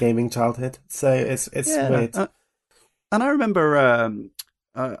part of my gaming childhood. So it's weird. And I remember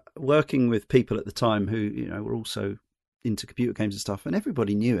working with people at the time who were also into computer games and stuff, and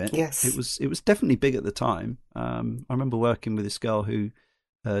everybody knew it. Yes, it was definitely big at the time. I remember working with this girl who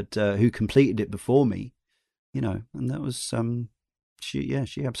completed it before me, and that was she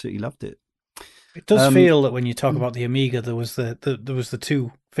absolutely loved it. It does feel that when you talk about the Amiga, there was the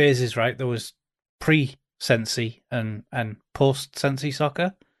 2 phases, right? There was pre-Sensi and post-Sensi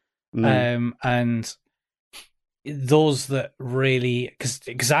Soccer, and those that really,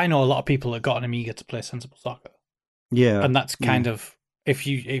 because I know a lot of people that got an Amiga to play Sensible Soccer, and that's kind of,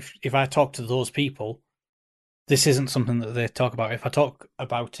 if I talk to those people, this isn't something that they talk about. If I talk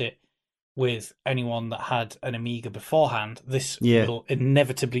about it with anyone that had an Amiga beforehand, this will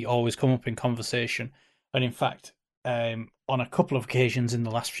inevitably always come up in conversation. And in fact, on a couple of occasions in the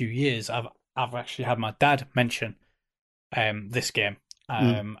last few years, I've actually had my dad mention this game,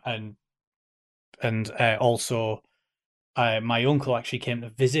 and also my uncle actually came to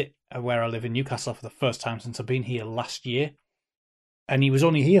visit where I live in Newcastle for the first time since I've been here last year, and he was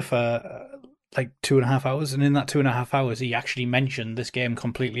only here for like 2.5 hours, and in that 2.5 hours, he actually mentioned this game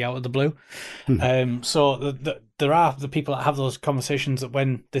completely out of the blue. So there are the people that have those conversations that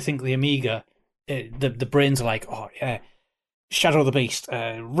when they think the Amiga, the brains are like, oh yeah, Shadow of the Beast,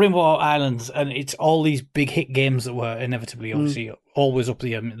 Rainbow Islands, and it's all these big hit games that were inevitably, obviously, always up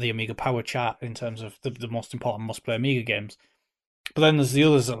the Amiga Power chart in terms of the most important must-play Amiga games. But then there's the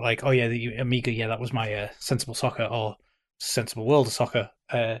others that are like, oh yeah, the Amiga, yeah, that was my Sensible Soccer or Sensible World of Soccer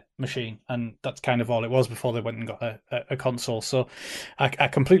machine, and that's kind of all it was before they went and got a console. So I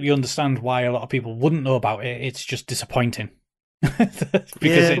completely understand why a lot of people wouldn't know about it. It's just disappointing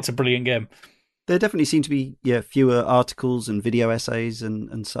because it's a brilliant game. There definitely seem to be fewer articles and video essays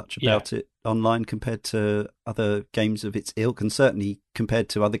and such about it online compared to other games of its ilk, and certainly compared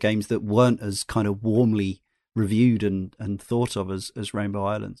to other games that weren't as kind of warmly reviewed and thought of as Rainbow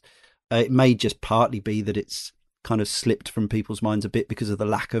Islands. It may just partly be that it's kind of slipped from people's minds a bit because of the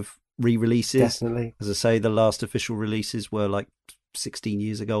lack of re-releases. Definitely. As I say, the last official releases were like 16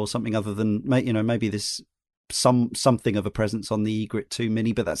 years ago or something, other than, maybe this something of a presence on the eGrit 2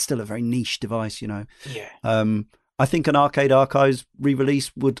 Mini, but that's still a very niche device, I think an Arcade Archives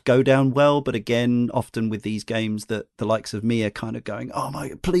re-release would go down well, but again, often with these games that the likes of me are kind of going, oh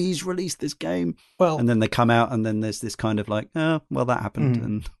my, please release this game. Well, and then they come out and then there's this kind of like, oh, well, that happened.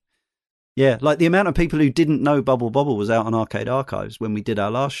 And yeah, like the amount of people who didn't know Bobble was out on Arcade Archives when we did our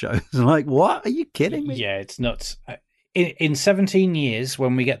last show. It's like, what? Are you kidding me? Yeah, it's nuts. In 17 years,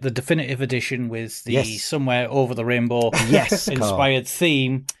 when we get the definitive edition with the Somewhere Over the Rainbow inspired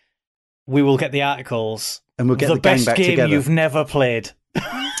theme, we will get the articles. And we'll get the the game best back game together. You've never played.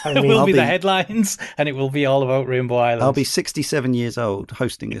 It will be the headlines, and it will be all about Rainbow Islands. I'll be 67 years old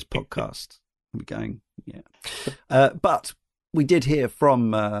hosting this podcast. I'll be going, but we did hear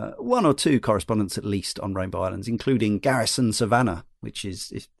from one or two correspondents at least on Rainbow Islands, including Garrison Savannah, which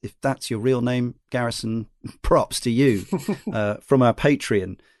is, if that's your real name, Garrison, props to you, from our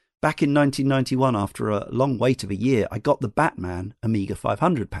Patreon. Back in 1991, after a long wait of a year, I got the Batman Amiga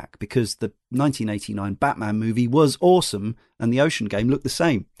 500 pack because the 1989 Batman movie was awesome and the Ocean game looked the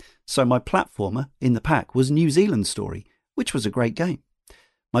same. So my platformer in the pack was New Zealand Story, which was a great game.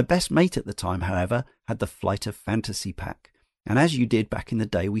 My best mate at the time, however, had the Flight of Fantasy pack. And as you did back in the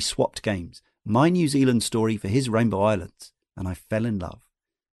day, we swapped games. My New Zealand Story for his Rainbow Islands. And I fell in love.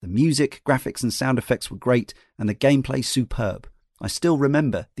 The music, graphics and sound effects were great and the gameplay superb. I still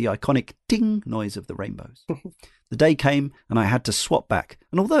remember the iconic ding noise of the rainbows. The day came and I had to swap back.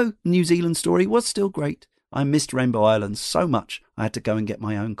 And although New Zealand Story was still great, I missed Rainbow Islands so much I had to go and get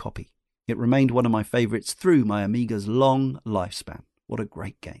my own copy. It remained one of my favourites through my Amiga's long lifespan. What a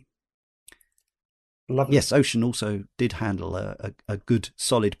great game. Lovely. Yes, Ocean also did handle a good,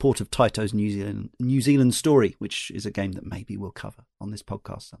 solid port of Taito's New Zealand Story, which is a game that maybe we'll cover on this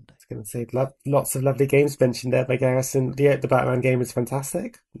podcast someday. I was going to say, lots of lovely games mentioned there by Garrison. The Batman game is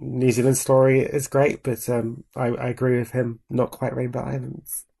fantastic. New Zealand Story is great, but I agree with him. Not quite Rainbow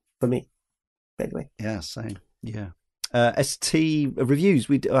Islands for me. Anyway. Yeah, same. Yeah. ST reviews,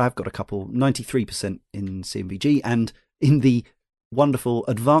 I've got a couple. 93% in CMVG, and in the wonderful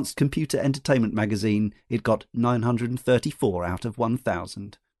Advanced Computer Entertainment magazine, it got 934 out of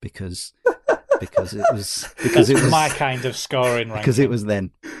 1,000 because it was my kind of scoring ranking. Because it was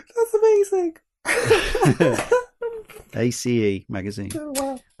then. That's amazing. ACE magazine.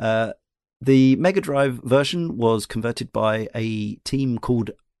 Oh, wow. The Mega Drive version was converted by a team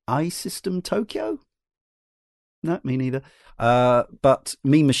called iSystem Tokyo. No, me neither. But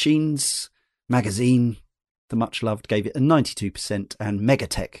Me Machines magazine, the much loved, gave it a 92%, and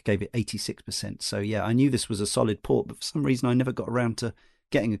Megatech gave it 86%. So yeah, I knew this was a solid port, but for some reason I never got around to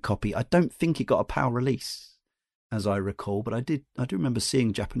getting a copy. I don't think it got a PAL release, as I recall, but I do remember seeing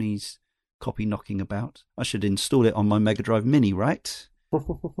a Japanese copy knocking about. I should install it on my Mega Drive Mini, right?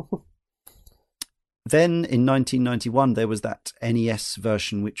 Then in 1991 there was that NES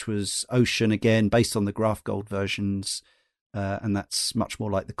version, which was Ocean again, based on the Graph Gold versions, and that's much more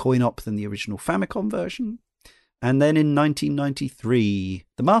like the coin-op than the original Famicom version. And then in 1993,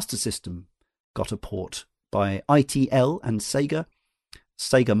 the Master System got a port by ITL and Sega.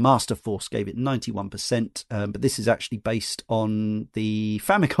 Sega Master Force gave it 91%, but this is actually based on the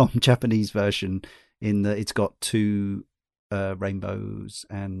Famicom Japanese version in that it's got two rainbows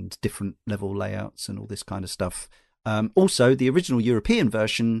and different level layouts and all this kind of stuff. Also, the original European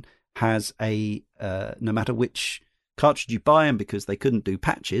version has a, no matter which cartridge you buy, and because they couldn't do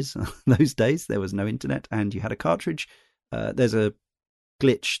patches those days, there was no internet and you had a cartridge, there's a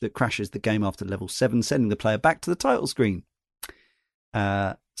glitch that crashes the game after level 7, sending the player back to the title screen.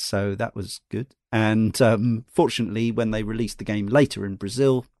 So that was good. And fortunately, when they released the game later in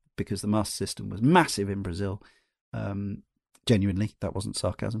Brazil, because the Master System was massive in Brazil, genuinely, that wasn't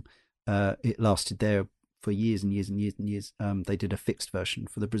sarcasm, it lasted there for years and years and years and years. They did a fixed version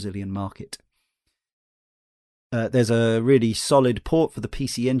for the Brazilian market. There's a really solid port for the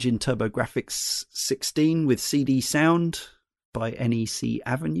PC Engine TurboGrafx 16 with CD sound by NEC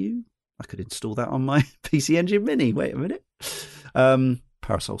Avenue. I could install that on my PC Engine Mini. Wait a minute.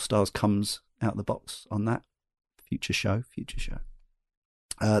 Parasol Stars comes out of the box on that. Future show.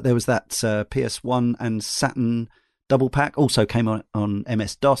 There was that PS1 and Saturn double pack. Also came on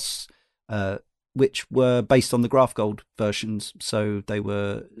MS-DOS, which were based on the GraphGold versions, so they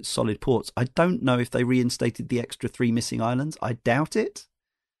were solid ports. I don't know if they reinstated the extra 3 missing islands. I doubt it.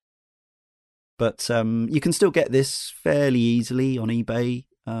 But you can still get this fairly easily on eBay.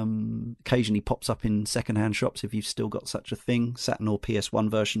 Occasionally pops up in secondhand shops if you've still got such a thing. Saturn or PS1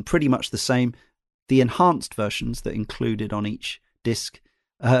 version, pretty much the same. The enhanced versions that included on each disc,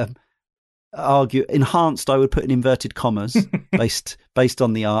 enhanced, I would put in inverted commas, based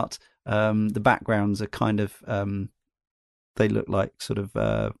on the art. The backgrounds are kind of they look like sort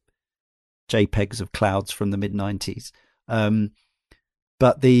of JPEGs of clouds from the mid-90s.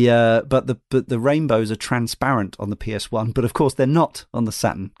 But the rainbows are transparent on the PS1, but of course they're not on the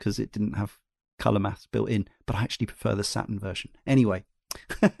Saturn because it didn't have color math built in. But I actually prefer the Saturn version. Anyway,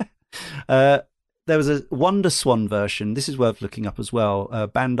 there was a Wonder Swan version. This is worth looking up as well.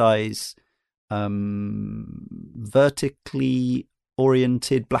 Bandai's vertically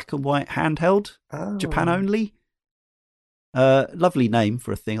oriented black and white handheld, Japan only. Lovely name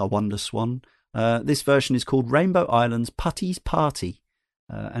for a thing, a Wonder Swan. This version is called Rainbow Islands Putty's Party.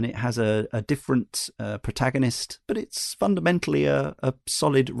 And it has a different protagonist, but it's fundamentally a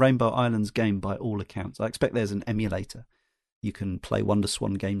solid Rainbow Islands game by all accounts. I expect there's an emulator you can play Wonder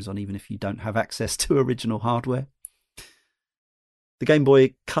Swan games on, even if you don't have access to original hardware. The Game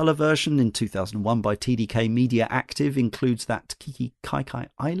Boy Color version in 2001 by TDK Media Active includes that Kiki Kai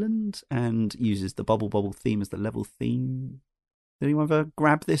Island and uses the Bobble theme as the level theme. Did anyone ever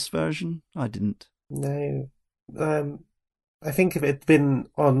grab this version? I didn't. No. I think if it had been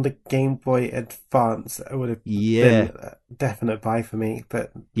on the Game Boy Advance, it would have been a definite buy for me,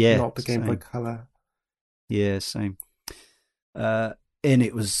 but not the Game Boy Color. Yeah, same. And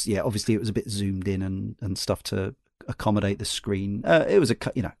it was, obviously it was a bit zoomed in and stuff to accommodate the screen. It was a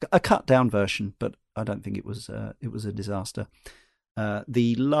cut down version, but I don't think it was a disaster.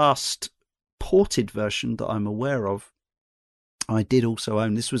 The last ported version that I'm aware of, I did also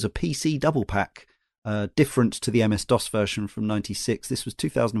own. This was a PC double pack. Different to the MS-DOS version from 96. This was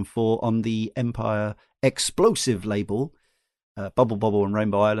 2004 on the Empire Explosive label. Bobble and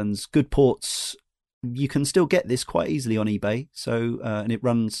Rainbow Islands. Good ports. You can still get this quite easily on eBay. So, and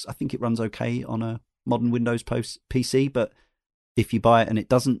I think it runs okay on a modern Windows PC. But if you buy it and it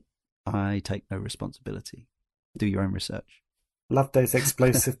doesn't, I take no responsibility. Do your own research. Love those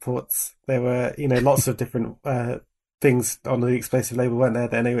explosive ports. There were, lots of different things on the explosive label, weren't there?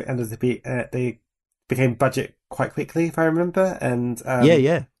 Then they ended up they became budget quite quickly, if I remember. And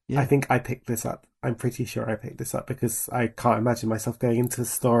yeah. I think I picked this up. I'm pretty sure I picked this up because I can't imagine myself going into the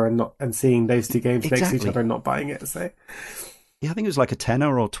store and seeing those two games next to each other and not buying it. So yeah, I think it was like a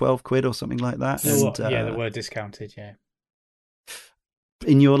tenner or 12 quid or something like that. They were discounted. Yeah.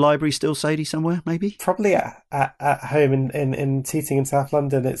 In your library still, Sadie, somewhere maybe? Probably at home in Teessing in South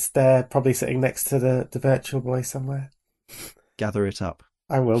London. It's there, probably sitting next to the Virtual Boy somewhere. Gather it up.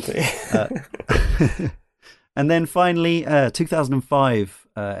 I will do. And then finally, 2005,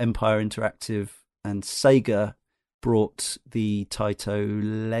 Empire Interactive and Sega brought the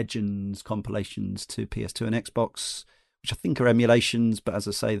Taito Legends compilations to PS2 and Xbox, which I think are emulations, but as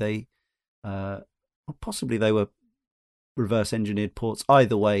I say, possibly they were reverse engineered ports.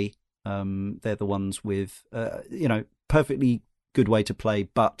 Either way, they're the ones with, perfectly good way to play,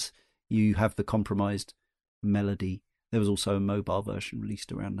 but you have the compromised melody. There was also a mobile version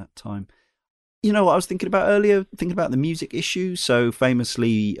released around that time. You know what I was thinking about earlier? Thinking about the music issue. So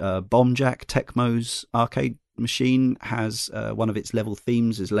famously, Bombjack, Tecmo's arcade machine, has one of its level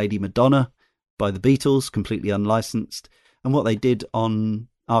themes is Lady Madonna by the Beatles, completely unlicensed. And what they did on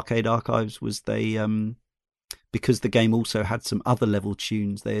Arcade Archives was they, because the game also had some other level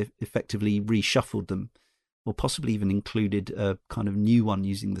tunes, they effectively reshuffled them, or possibly even included a kind of new one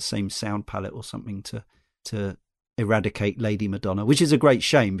using the same sound palette or something to eradicate Lady Madonna, which is a great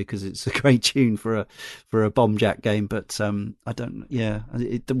shame because it's a great tune for a Bombjack game. But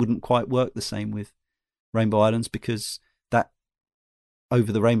it wouldn't quite work the same with Rainbow Islands because that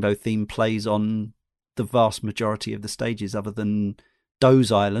Over the Rainbow theme plays on the vast majority of the stages, other than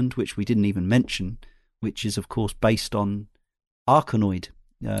Doe's Island, which we didn't even mention, which is of course based on Arkanoid,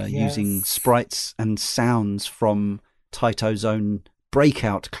 using sprites and sounds from Taito's own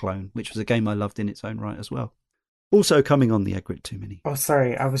Breakout clone, which was a game I loved in its own right as well. Also coming on the Egret 2 Mini. Oh,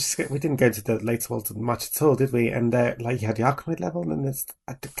 sorry, we didn't go into the later worlds much at all, did we? And like you had the Archimede level, and then there's.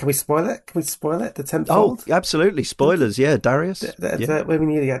 Can we spoil it? Can we spoil it? The 10th Oh, fold. absolutely! Spoilers, yeah, Darius. Yeah, I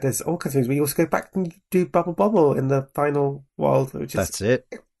mean, yeah, there's all kinds of things. We also go back and do Bobble in the final world, which is that's it.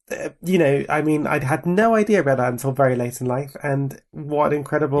 I mean, I'd had no idea about that until very late in life, and what an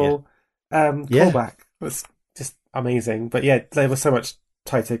incredible callback. It was just amazing. But yeah, there was so much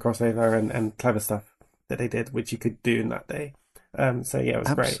tighter crossover and clever stuff that they did, which you could do in that day. So yeah, it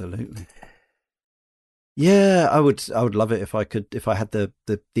was great. Absolutely. Yeah, I would love it if I had the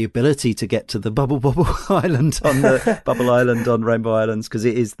ability to get to the Bubble Island on the Bubble Island on Rainbow Islands, because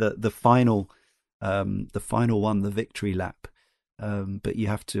it is the final one, the victory lap. But you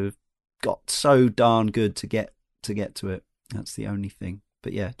have to have got so darn good to get to it. That's the only thing.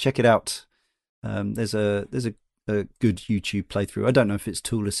 But yeah, check it out. There's a good YouTube playthrough. I don't know if it's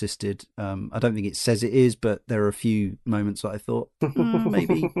tool assisted. I don't think it says it is, but there are a few moments that I thought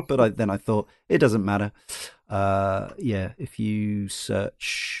maybe, but then I thought it doesn't matter. Yeah, if you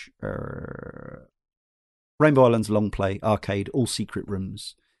search Rainbow Islands Long Play Arcade All Secret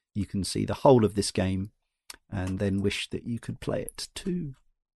Rooms, you can see the whole of this game, and then wish that you could play it too.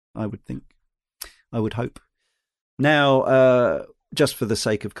 I would think. I would hope. Now, just for the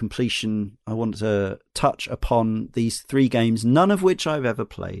sake of completion, I want to touch upon these 3 games, none of which I've ever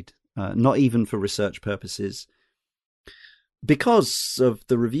played, not even for research purposes, because of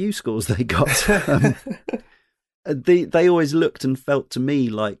the review scores they got. They always looked and felt to me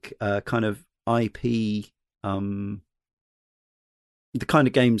like kind of IP, the kind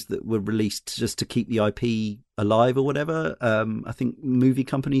of games that were released just to keep the IP alive or whatever. I think movie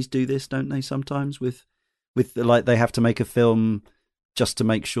companies do this, don't they, sometimes with like they have to make a film just to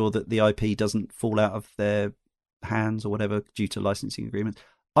make sure that the IP doesn't fall out of their hands or whatever due to licensing agreements.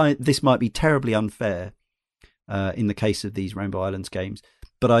 This might be terribly unfair in the case of these Rainbow Islands games,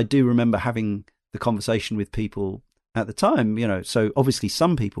 but I do remember having the conversation with people at the time, so obviously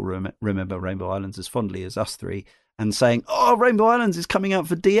some people remember Rainbow Islands as fondly as us 3, and saying, oh, Rainbow Islands is coming out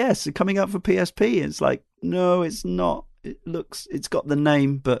for DS, it's coming out for PSP. It's like, no, it's not. It's got the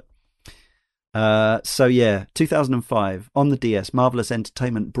name, but so yeah, 2005 on the DS, Marvelous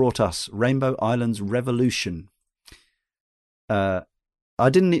Entertainment brought us Rainbow Islands Revolution. I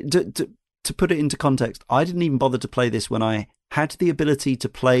didn't to put it into context, I didn't even bother to play this when I had the ability to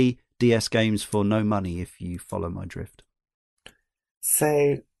play DS games for no money, if you follow my drift.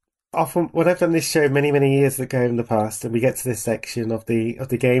 So often when I've done this show many years ago in the past, and we get to this section of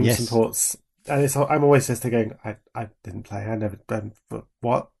the games and ports, and I'm always just going, I didn't play, I never done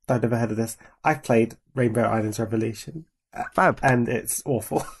what. I've never heard of this. I've played Rainbow Islands Revolution. Fab. And it's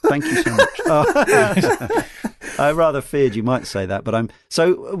awful. Thank you so much. Oh. I rather feared you might say that, but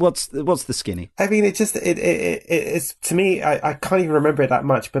so what's the skinny? I mean, it's to me, I can't even remember it that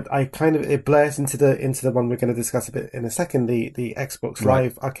much, but it blurs into the one we're going to discuss a bit in a second, the Xbox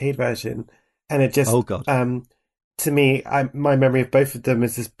Live arcade version. And it just, oh God. To me, my memory of both of them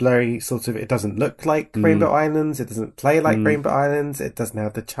is this blurry sort of, it doesn't look like Rainbow Islands, it doesn't play like Rainbow Islands, it doesn't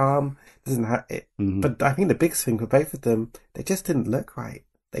have the charm, it doesn't have it. But I think the biggest thing for both of them, they just didn't look right.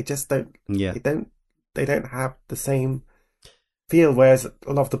 They just don't, they don't have the same feel, whereas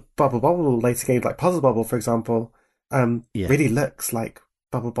a lot of the Bobble later games, like Puzzle Bobble, for example, really looks like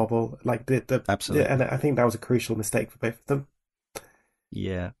Bobble, like the absolutely. And I think that was a crucial mistake for both of them.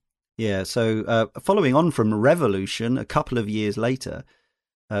 Yeah, so following on from Revolution, a couple of years later,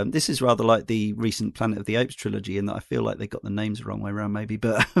 this is rather like the recent Planet of the Apes trilogy in that I feel like they got the names the wrong way around maybe,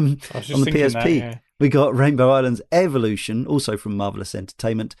 but on the PSP, we got Rainbow Islands Evolution, also from Marvelous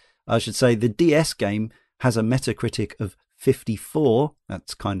Entertainment. I should say the DS game has a Metacritic of 54,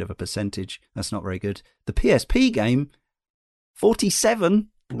 that's kind of a percentage, that's not very good. The PSP game, 47.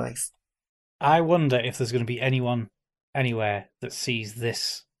 Nice. I wonder if there's going to be anyone anywhere that sees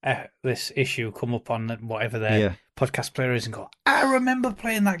this issue come up on whatever their podcast player is and go, I remember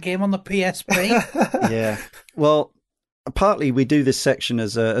playing that game on the PSP. Yeah. Well, partly we do this section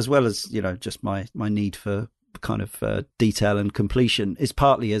as well as, just my need for kind of detail and completion is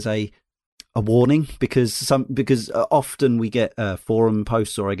partly as a warning, because often we get forum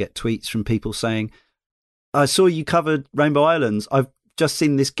posts or I get tweets from people saying, I saw you covered Rainbow Islands. I've just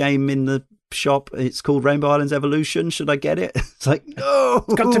seen this game in the shop. It's called Rainbow Islands Evolution. Should I get it? It's like, no,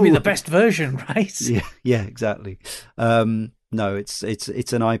 it's got to be the best version, right? Yeah, exactly. No, it's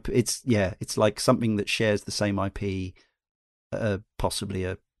an IP. It's like something that shares the same IP. Possibly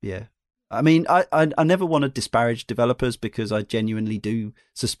I mean, I never want to disparage developers, because I genuinely do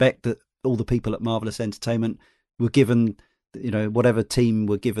suspect that all the people at Marvelous Entertainment were given, whatever team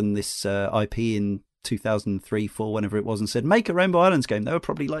were given this IP in 2003, 4, whenever it was, and said, make a Rainbow Islands game, they were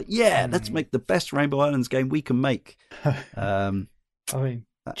probably like, yeah, let's make the best Rainbow Islands game we can make. I mean,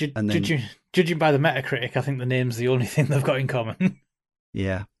 and then, judging by the Metacritic, I think the name's the only thing they've got in common.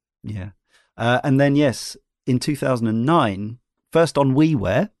 Yeah. And then, yes, in 2009, first on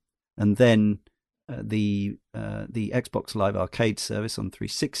WiiWare, and then the Xbox Live Arcade service on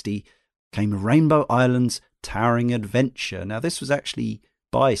 360, came Rainbow Islands Towering Adventure. Now, this was actually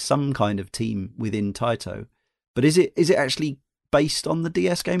by some kind of team within Taito, but is it actually based on the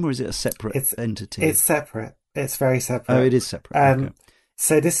DS game, or is it a separate entity? It's separate. It's very separate. Oh, it is separate. Okay.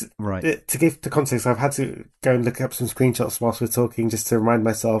 So this, right. To give the context, I've had to go and look up some screenshots whilst we're talking just to remind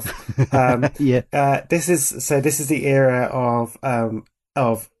myself. Yeah. This is the era of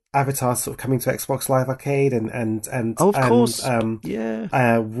Avatar sort of coming to Xbox Live Arcade and of course.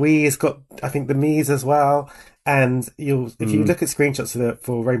 Wii has got, I think, the Mii's as well. And if you look at screenshots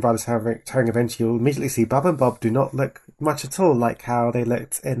for Rainbow Islands Towering Adventure, you'll immediately see Bob and Bob do not look much at all like how they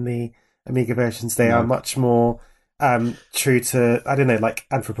looked in the Amiga versions. They are much more true to, I don't know, like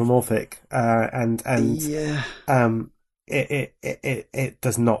anthropomorphic, it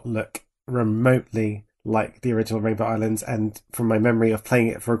does not look remotely like the original Rainbow Islands. And from my memory of playing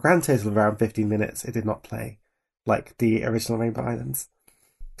it for a grand total of around 15 minutes, it did not play like the original Rainbow Islands.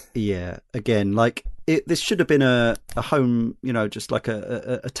 Yeah, again, like this should have been a home, just like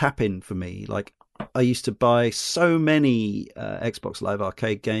a tap in for me. Like, I used to buy so many Xbox Live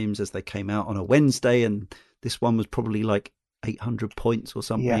Arcade games as they came out on a Wednesday, and this one was probably like 800 points or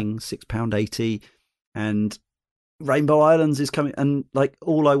something, £6.80, and Rainbow Islands is coming, and like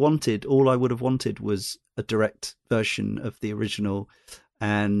all I would have wanted was a direct version of the original,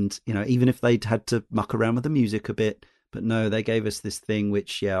 and even if they'd had to muck around with the music a bit. But no, they gave us this thing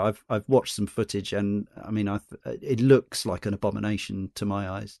which, I've watched some footage, and I mean, it looks like an abomination to my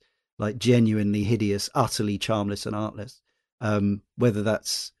eyes, like genuinely hideous, utterly charmless and artless. Whether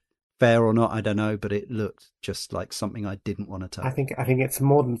that's fair or not, I don't know, but it looked just like something I didn't want to touch. I think it's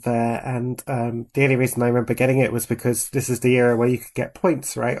more than fair, and the only reason I remember getting it was because this is the era where you could get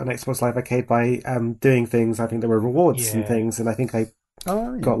points, right, on Xbox Live Arcade by doing things. I think there were rewards and things, and I think I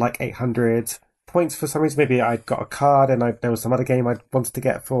got like 800 points for some reason. Maybe I got a card, and there was some other game I wanted to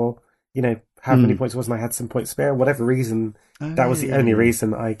get for how many points it was, and I had some points spare. Whatever reason, that was the only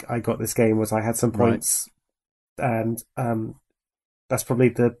reason I got this game, was I had some points, and that's probably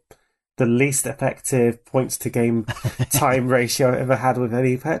the least effective points to game time ratio I've ever had with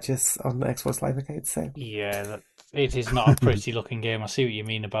any purchase on Xbox Live Arcade. So it is not a pretty looking game. I see what you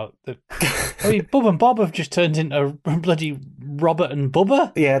mean about the. I mean, Bub and Bob have just turned into bloody Robert and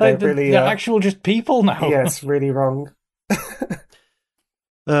Bubba. Yeah, they're actual just people now. Yeah, it's really wrong.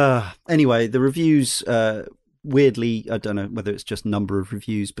 Anyway, the reviews, weirdly, I don't know whether it's just number of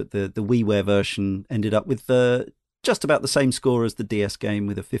reviews, but the WiiWare version ended up with just about the same score as the DS game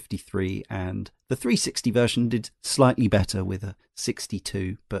with a 53, and the 360 version did slightly better with a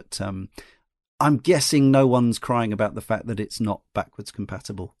 62. But I'm guessing no one's crying about the fact that it's not backwards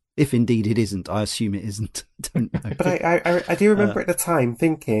compatible. If indeed it isn't, I assume it isn't. Don't know. But I do remember at the time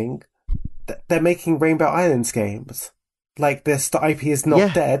thinking that they're making Rainbow Islands games. Like, the IP is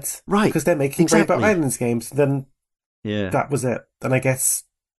not dead, right? Because they're making Rainbow Islands games. Then that was it. And I guess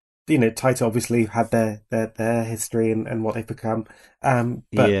Taito obviously had their history and what they've become.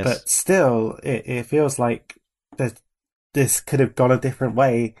 But still, it feels like that this could have gone a different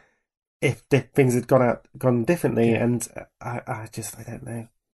way if things had gone differently. And I don't know.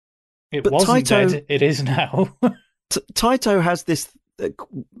 It wasn't dead. It is now. Taito has this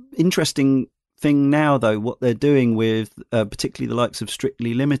interesting thing now, though, what they're doing with particularly the likes of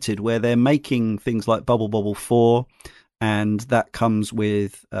Strictly Limited, where they're making things like Bobble 4, and that comes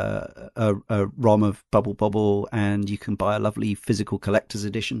with a ROM of Bobble, and you can buy a lovely physical collector's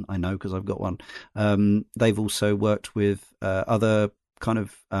edition. I know because I've got one. They've also worked with other kind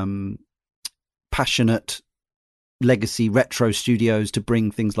of passionate legacy retro studios to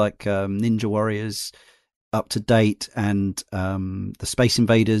bring things like Ninja Warriors up to date, and the Space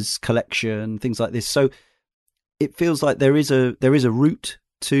Invaders collection, things like this. So it feels like there is a route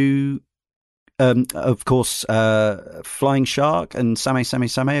to, of course, Flying Shark and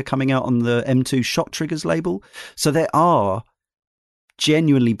Same are coming out on the M2 Shot Triggers label. So there are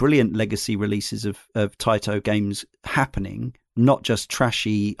genuinely brilliant legacy releases of Taito games happening, not just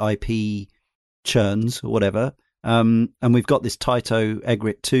trashy IP churns or whatever. And we've got this Taito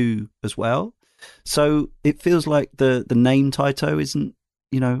Egret 2 as well. So it feels like the name Taito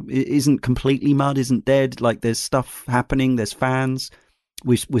isn't completely mud, isn't dead. Like, there's stuff happening, there's fans.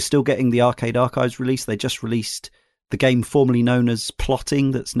 We're still getting the Arcade Archives release. They just released the game formerly known as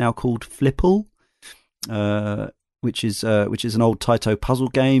Plotting, that's now called Flipple. which is an old Taito puzzle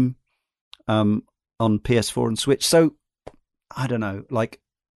game on PS4 and Switch. So I don't know, like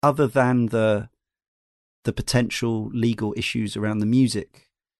other than the potential legal issues around the music,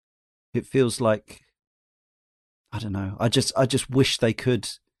 it feels like I don't know. I just wish they could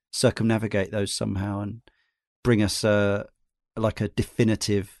circumnavigate those somehow and bring us like a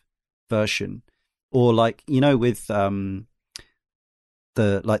definitive version, or like with the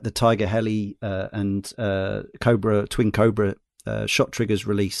Tiger Heli and Cobra Twin Cobra shot triggers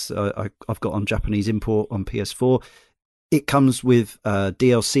release. I've got on Japanese import on PS4. It comes with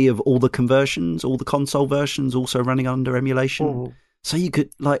DLC of all the conversions, all the console versions, also running under emulation. Mm. So you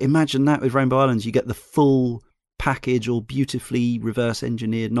could like imagine that with Rainbow Islands, you get the full package, all beautifully reverse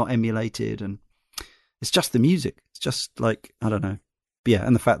engineered, not emulated, and it's just the music. It's just like I don't know, but yeah,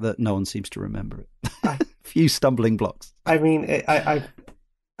 and the fact that no one seems to remember it. Few stumbling blocks. I mean,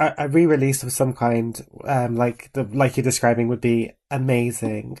 a re-release of some kind, like you're describing, would be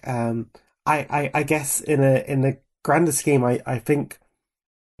amazing. I guess in a grander scheme, I think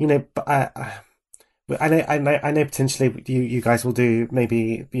but I know potentially you guys will do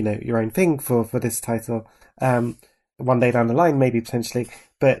maybe your own thing for this title, one day down the line, maybe potentially,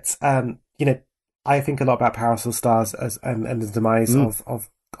 but I think a lot about Parasol Stars and the demise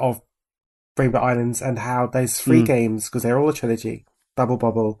of Rainbow Islands, and how those three games, because they're all a trilogy,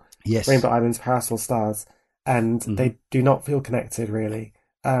 Bobble, Yes. Rainbow Islands, Parasol Stars, and they do not feel connected really,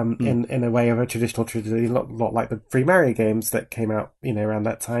 in a way of a traditional trilogy, not like the three Mario games that came out, around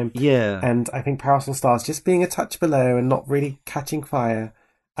that time. Yeah. And I think Parasol Stars just being a touch below and not really catching fire,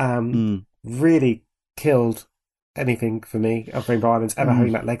 really killed anything for me of Rainbow Islands ever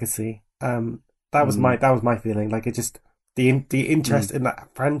having that legacy. That was my feeling. Like it just the interest in that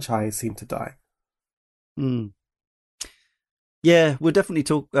franchise seemed to die. Yeah, we'll definitely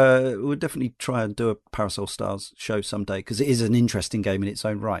talk. We'll definitely try and do a Parasol Stars show someday, because it is an interesting game in its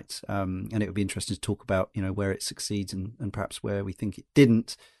own right, and it would be interesting to talk about where it succeeds and perhaps where we think it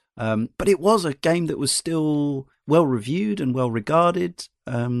didn't. But it was a game that was still well reviewed and well regarded,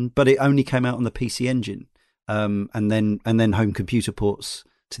 but it only came out on the PC Engine, and then home computer ports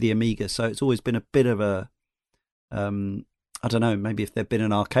to the Amiga. So it's always been a bit of a I don't know. Maybe if there'd been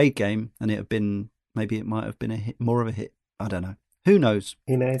an arcade game and maybe it might have been a hit, more of a hit. I don't know. Who knows?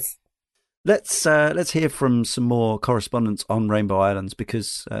 Who knows? Let's hear from some more correspondence on Rainbow Islands,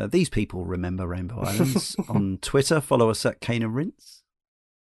 because these people remember Rainbow Islands. On Twitter, follow us at Cane and Rinse.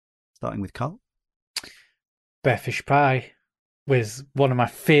 Starting with Carl. Bearfish Pie, with one of my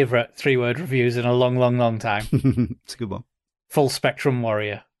favourite 3-word reviews in a long, long, long time. It's a good one. Full Spectrum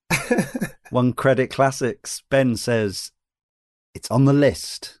Warrior. One Credit Classics. Ben says it's on the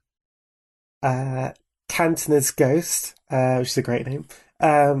list. Cantona's Ghost, which is a great name,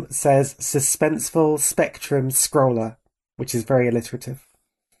 says suspenseful Spectrum scroller, which is very alliterative.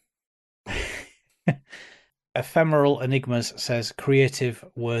 Ephemeral Enigmas says creative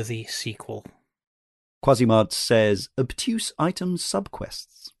worthy sequel. Quasimard says obtuse items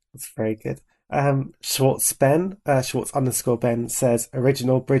subquests. That's very good. Schwartz _ Ben says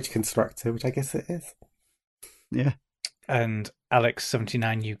original bridge constructor, which I guess it is. Yeah. And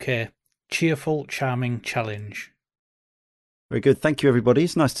Alex79 UK, cheerful, charming challenge. Very good. Thank you, everybody.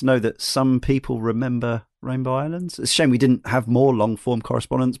 It's nice to know that some people remember Rainbow Islands. It's a shame we didn't have more long-form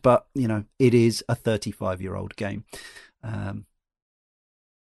correspondence, but, it is a 35-year-old game.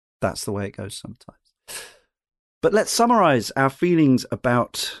 That's the way it goes sometimes. But let's summarise our feelings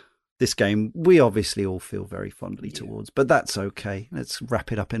about this game. We obviously all feel very fondly towards, but that's okay. Let's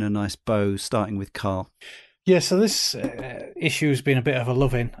wrap it up in a nice bow, starting with Carl. Yeah, so this issue's been a bit of a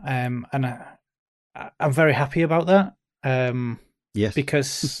loving, and I'm very happy about that. Yes.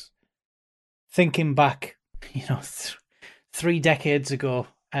 Because thinking back, 3 decades ago,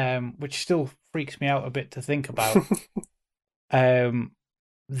 which still freaks me out a bit to think about,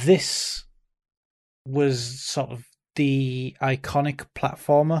 this was sort of the iconic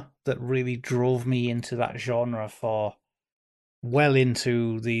platformer that really drove me into that genre for well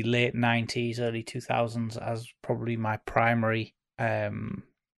into the late 90s, early 2000s as probably my primary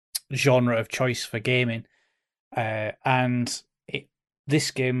genre of choice for gaming. And this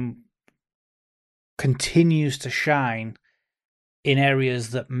game continues to shine in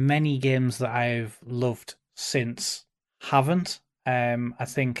areas that many games that I've loved since haven't. I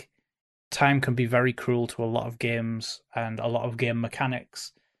think time can be very cruel to a lot of games and a lot of game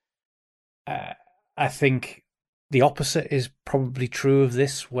mechanics. I think the opposite is probably true of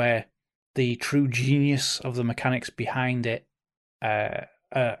this, where the true genius of the mechanics behind it are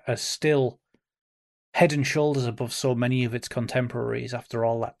still head and shoulders above so many of its contemporaries after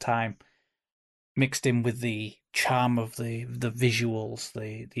all that time. mixed in with the charm of the visuals,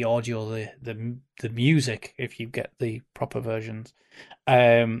 the audio, the music, if you get the proper versions,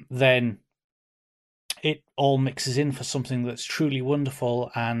 then it all mixes in for something that's truly wonderful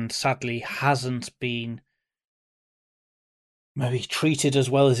and sadly hasn't been maybe treated as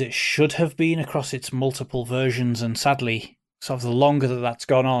well as it should have been across its multiple versions. And sadly, sort of the longer that that's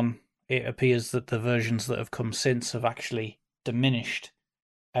gone on, it appears that the versions that have come since have actually diminished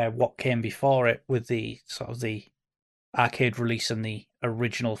what came before it, with the sort of the arcade release and the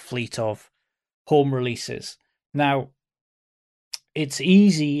original fleet of home releases. Now, it's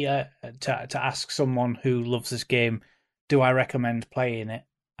easy to ask someone who loves this game, do I recommend playing it?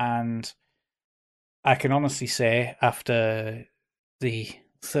 And I can honestly say, after the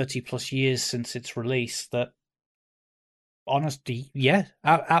 30 plus years since its release, that honestly, yeah,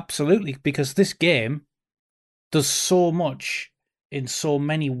 absolutely, because this game does so much in so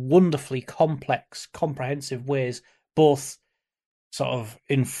many wonderfully complex, comprehensive ways, both sort of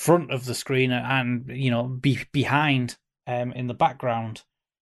in front of the screen and behind, in the background,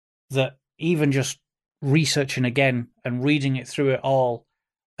 that even just researching again and reading it through it all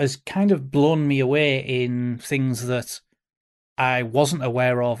has kind of blown me away in things that I wasn't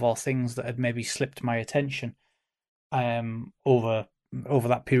aware of, or things that had maybe slipped my attention over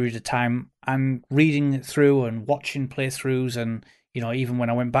that period of time. And reading it through and watching playthroughs, and even when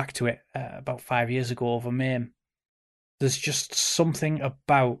I went back to it about 5 years ago over MAME, there's just something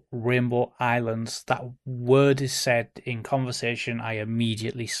about Rainbow Islands. That word is said in conversation, I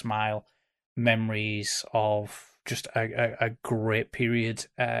immediately smile. Memories of just a great period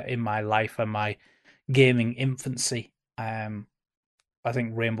in my life and my gaming infancy. I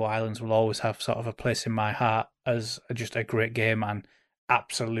think Rainbow Islands will always have sort of a place in my heart as just a great game, and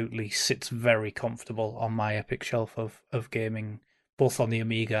absolutely sits very comfortable on my epic shelf of gaming, both on the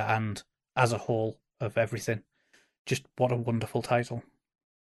Amiga and as a whole of everything. Just what a wonderful title.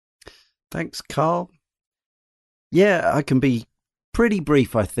 Thanks, Carl. Yeah, I can be pretty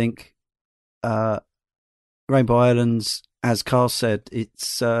brief, I think. Rainbow Islands, as Carl said,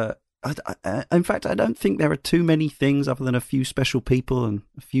 it's... in fact, I don't think there are too many things other than a few special people and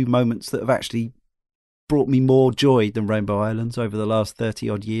a few moments that have actually brought me more joy than Rainbow Islands over the last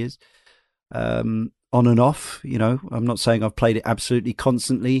 30-odd years. On and off, I'm not saying I've played it absolutely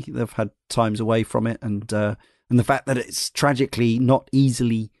constantly. I've had times away from it, and the fact that it's tragically not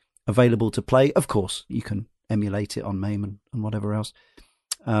easily available to play. Of course, you can emulate it on MAME and whatever else,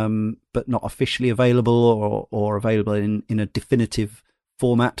 but not officially available or available in a definitive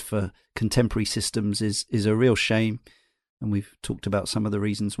format for contemporary systems is a real shame. And we've talked about some of the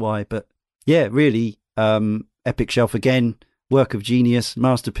reasons why. But yeah, really, epic shelf again, work of genius,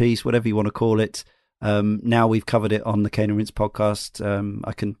 masterpiece, whatever you want to call it. Now we've covered it on the Cane and Rinse podcast.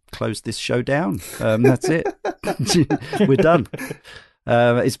 I can close this show down. That's it. We're done.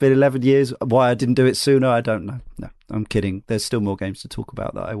 It's been 11 years. Why I didn't do it sooner, I don't know. No, I'm kidding. There's still more games to talk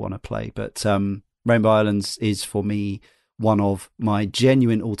about that I want to play. But Rainbow Islands is, for me, one of my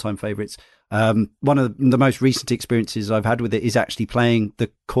genuine all-time favourites. One of the most recent experiences I've had with it is actually playing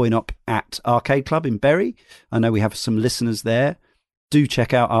the coin-op at Arcade Club in Bury. I know we have some listeners there. Do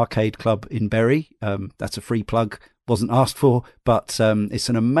check out Arcade Club in Bury. That's a free plug. Wasn't asked for, but it's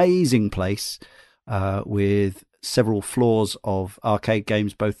an amazing place with several floors of arcade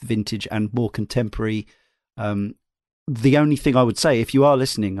games, both vintage and more contemporary. The only thing I would say, if you are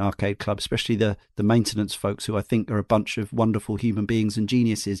listening, Arcade Club, especially the maintenance folks, who I think are a bunch of wonderful human beings and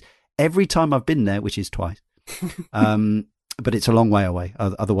geniuses, every time I've been there, which is twice, but it's a long way away.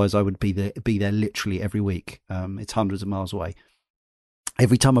 Otherwise, I would be there literally every week. It's hundreds of miles away.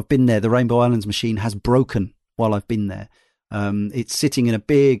 Every time I've been there, the Rainbow Islands machine has broken while I've been there. It's sitting in a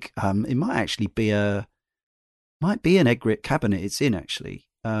big, it might actually be an egret cabinet it's in, actually.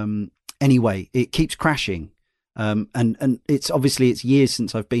 Anyway, it keeps crashing. And it's obviously it's years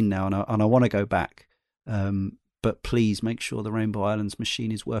since I've been now, and I want to go back. But please make sure the Rainbow Islands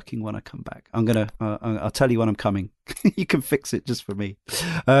machine is working when I come back. I'll tell you when I'm coming. You can fix it just for me.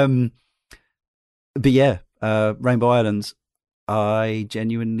 But yeah, Rainbow Islands, I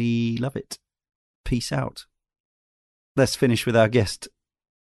genuinely love it. Peace out. Let's finish with our guest,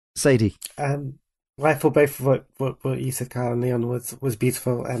 Sadie. I thought both of what you said, Carl and Leon, was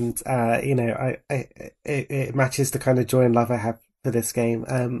beautiful, and it matches the kind of joy and love I have for this game.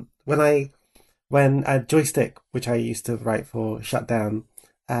 When Joystick, which I used to write for, shut down,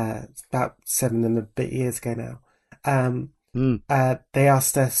 it's about 7 and a bit years ago now. They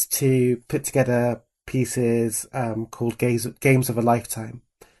asked us to put together pieces called Games of a Lifetime,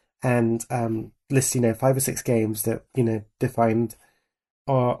 and list 5 or 6 games that defined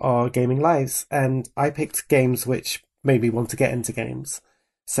our gaming lives. And I picked games which made me want to get into games.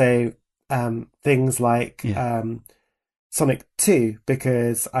 So things like Yeah. Sonic 2,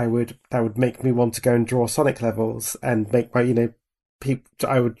 because that would make me want to go and draw Sonic levels and make my,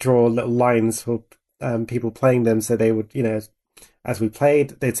 I would draw little lines for people playing them, so they would, as we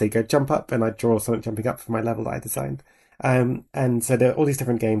played, they'd say go jump up, and I'd draw Sonic jumping up for my level that I designed. And so there are all these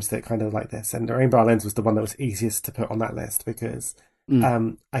different games that kind of like this, and Rainbow Islands was the one that was easiest to put on that list because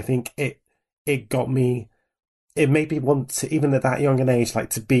Mm. I think it got me, it made me want to, even at that young an age, like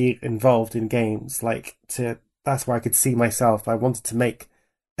to be involved in games, like to, that's where I could see myself. I wanted to make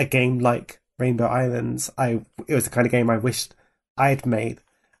a game like Rainbow Islands. It was the kind of game I wished I'd made.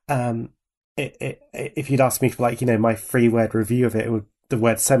 Um, if you'd asked me for like, my 3 word review of it, the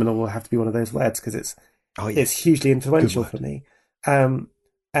word seminal will have to be one of those words because Oh yeah. it's hugely Good influential word. for me.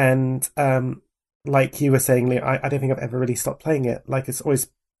 And like you were saying, Lee, I don't think I've ever really stopped playing it. Like it's always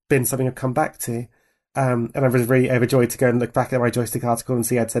been something I've come back to. And I was really overjoyed to go and look back at my joystick article and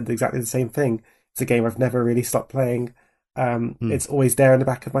see I'd said exactly the same thing. It's a game I've never really stopped playing. Mm. It's always there in the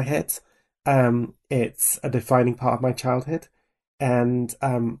back of my head. It's a defining part of my childhood, and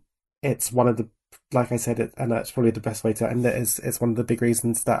it's one of the, like I said, and that's probably the best way to end it. It's one of the big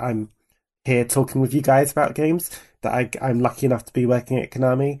reasons that I'm here talking with you guys about games. That I'm lucky enough to be working at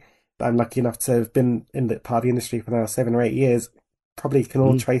Konami. That I'm lucky enough to have been in the part of the industry for now 7 or 8 years. Probably can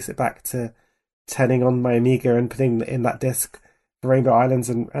all Mm. trace it back to turning on my Amiga and putting in that disc for Rainbow Islands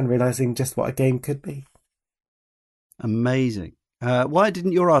and realizing just what a game could be. Amazing. Why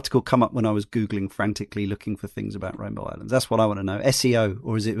didn't your article come up when I was Googling frantically looking for things about Rainbow Islands? That's what I want to know. SEO,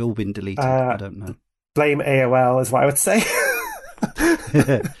 or has it all been deleted? I Uh, don't know. Blame AOL is what I would say.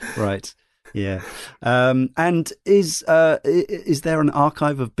 Right. Yeah. And is there an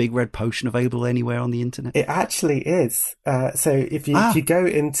archive of Big Red Potion available anywhere on the internet? It actually is. So if you Ah. go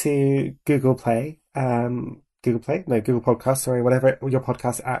into Google Play, Google Podcast, sorry, whatever your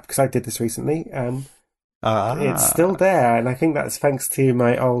podcast app, because I did this recently. It's still Ah. there, and I think that's thanks to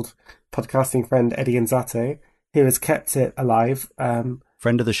my old podcasting friend Eddie Inzato, who has kept it alive.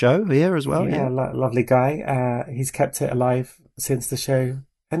 Friend of the show here as well. Yeah, Yeah. lovely guy. He's kept it alive since the show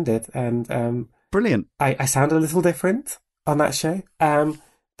ended, and Brilliant. I sound a little different on that show.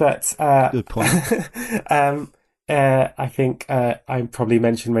 But Good point. I think I probably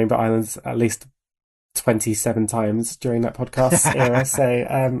mentioned Rainbow Islands at least 27 times during that podcast era. So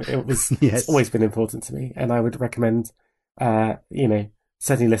it's Yes. always been important to me, and I would recommend,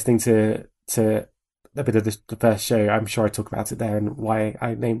 certainly listening to a bit of the first show. I'm sure I talk about it there and why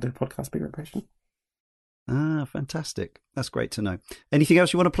I named the podcast Big Repression. Ah, fantastic. That's great to know. Anything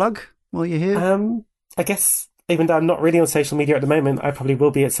else you want to plug while you're here? I guess even though I'm not really on social media at the moment, I probably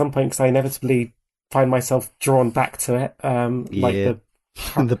will be at some point because I inevitably find myself drawn back to it. Like Yeah.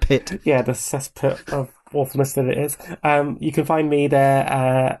 The pit. yeah, the cesspit of awfulness that it is. You can find me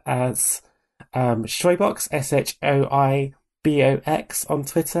there as Shoybox, SHOIBOX on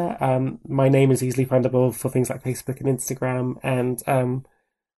Twitter. My name is easily findable for things like Facebook and Instagram, and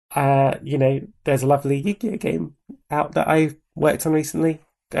there's a lovely Yu-Gi-Oh game out that I worked on recently.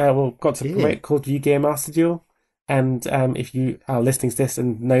 Got to Yeah. promote, called Yu-Gi-Oh Master Duel. And if you are listening to this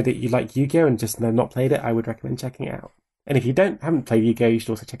and know that you like Yu-Gi-Oh and just have not played it, I would recommend checking it out. And if you haven't played Yu-Gi-Oh, you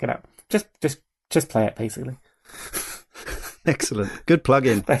should also check it out. Just play it, basically. Excellent. Good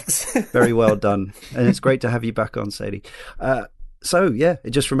plug-in. Thanks. Very well done. And it's great to have you back on, Sadie. So, yeah,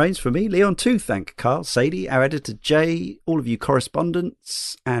 it just remains for me, Leon, to thank Carl, Sadie, our editor, Jay, all of you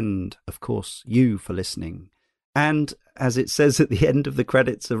correspondents, and, of course, you for listening. And, as it says at the end of the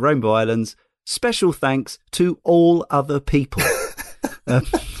credits of Rainbow Islands, special thanks to all other people.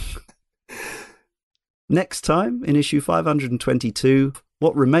 Next time, in issue 522,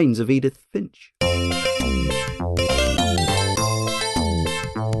 What Remains of Edith Finch?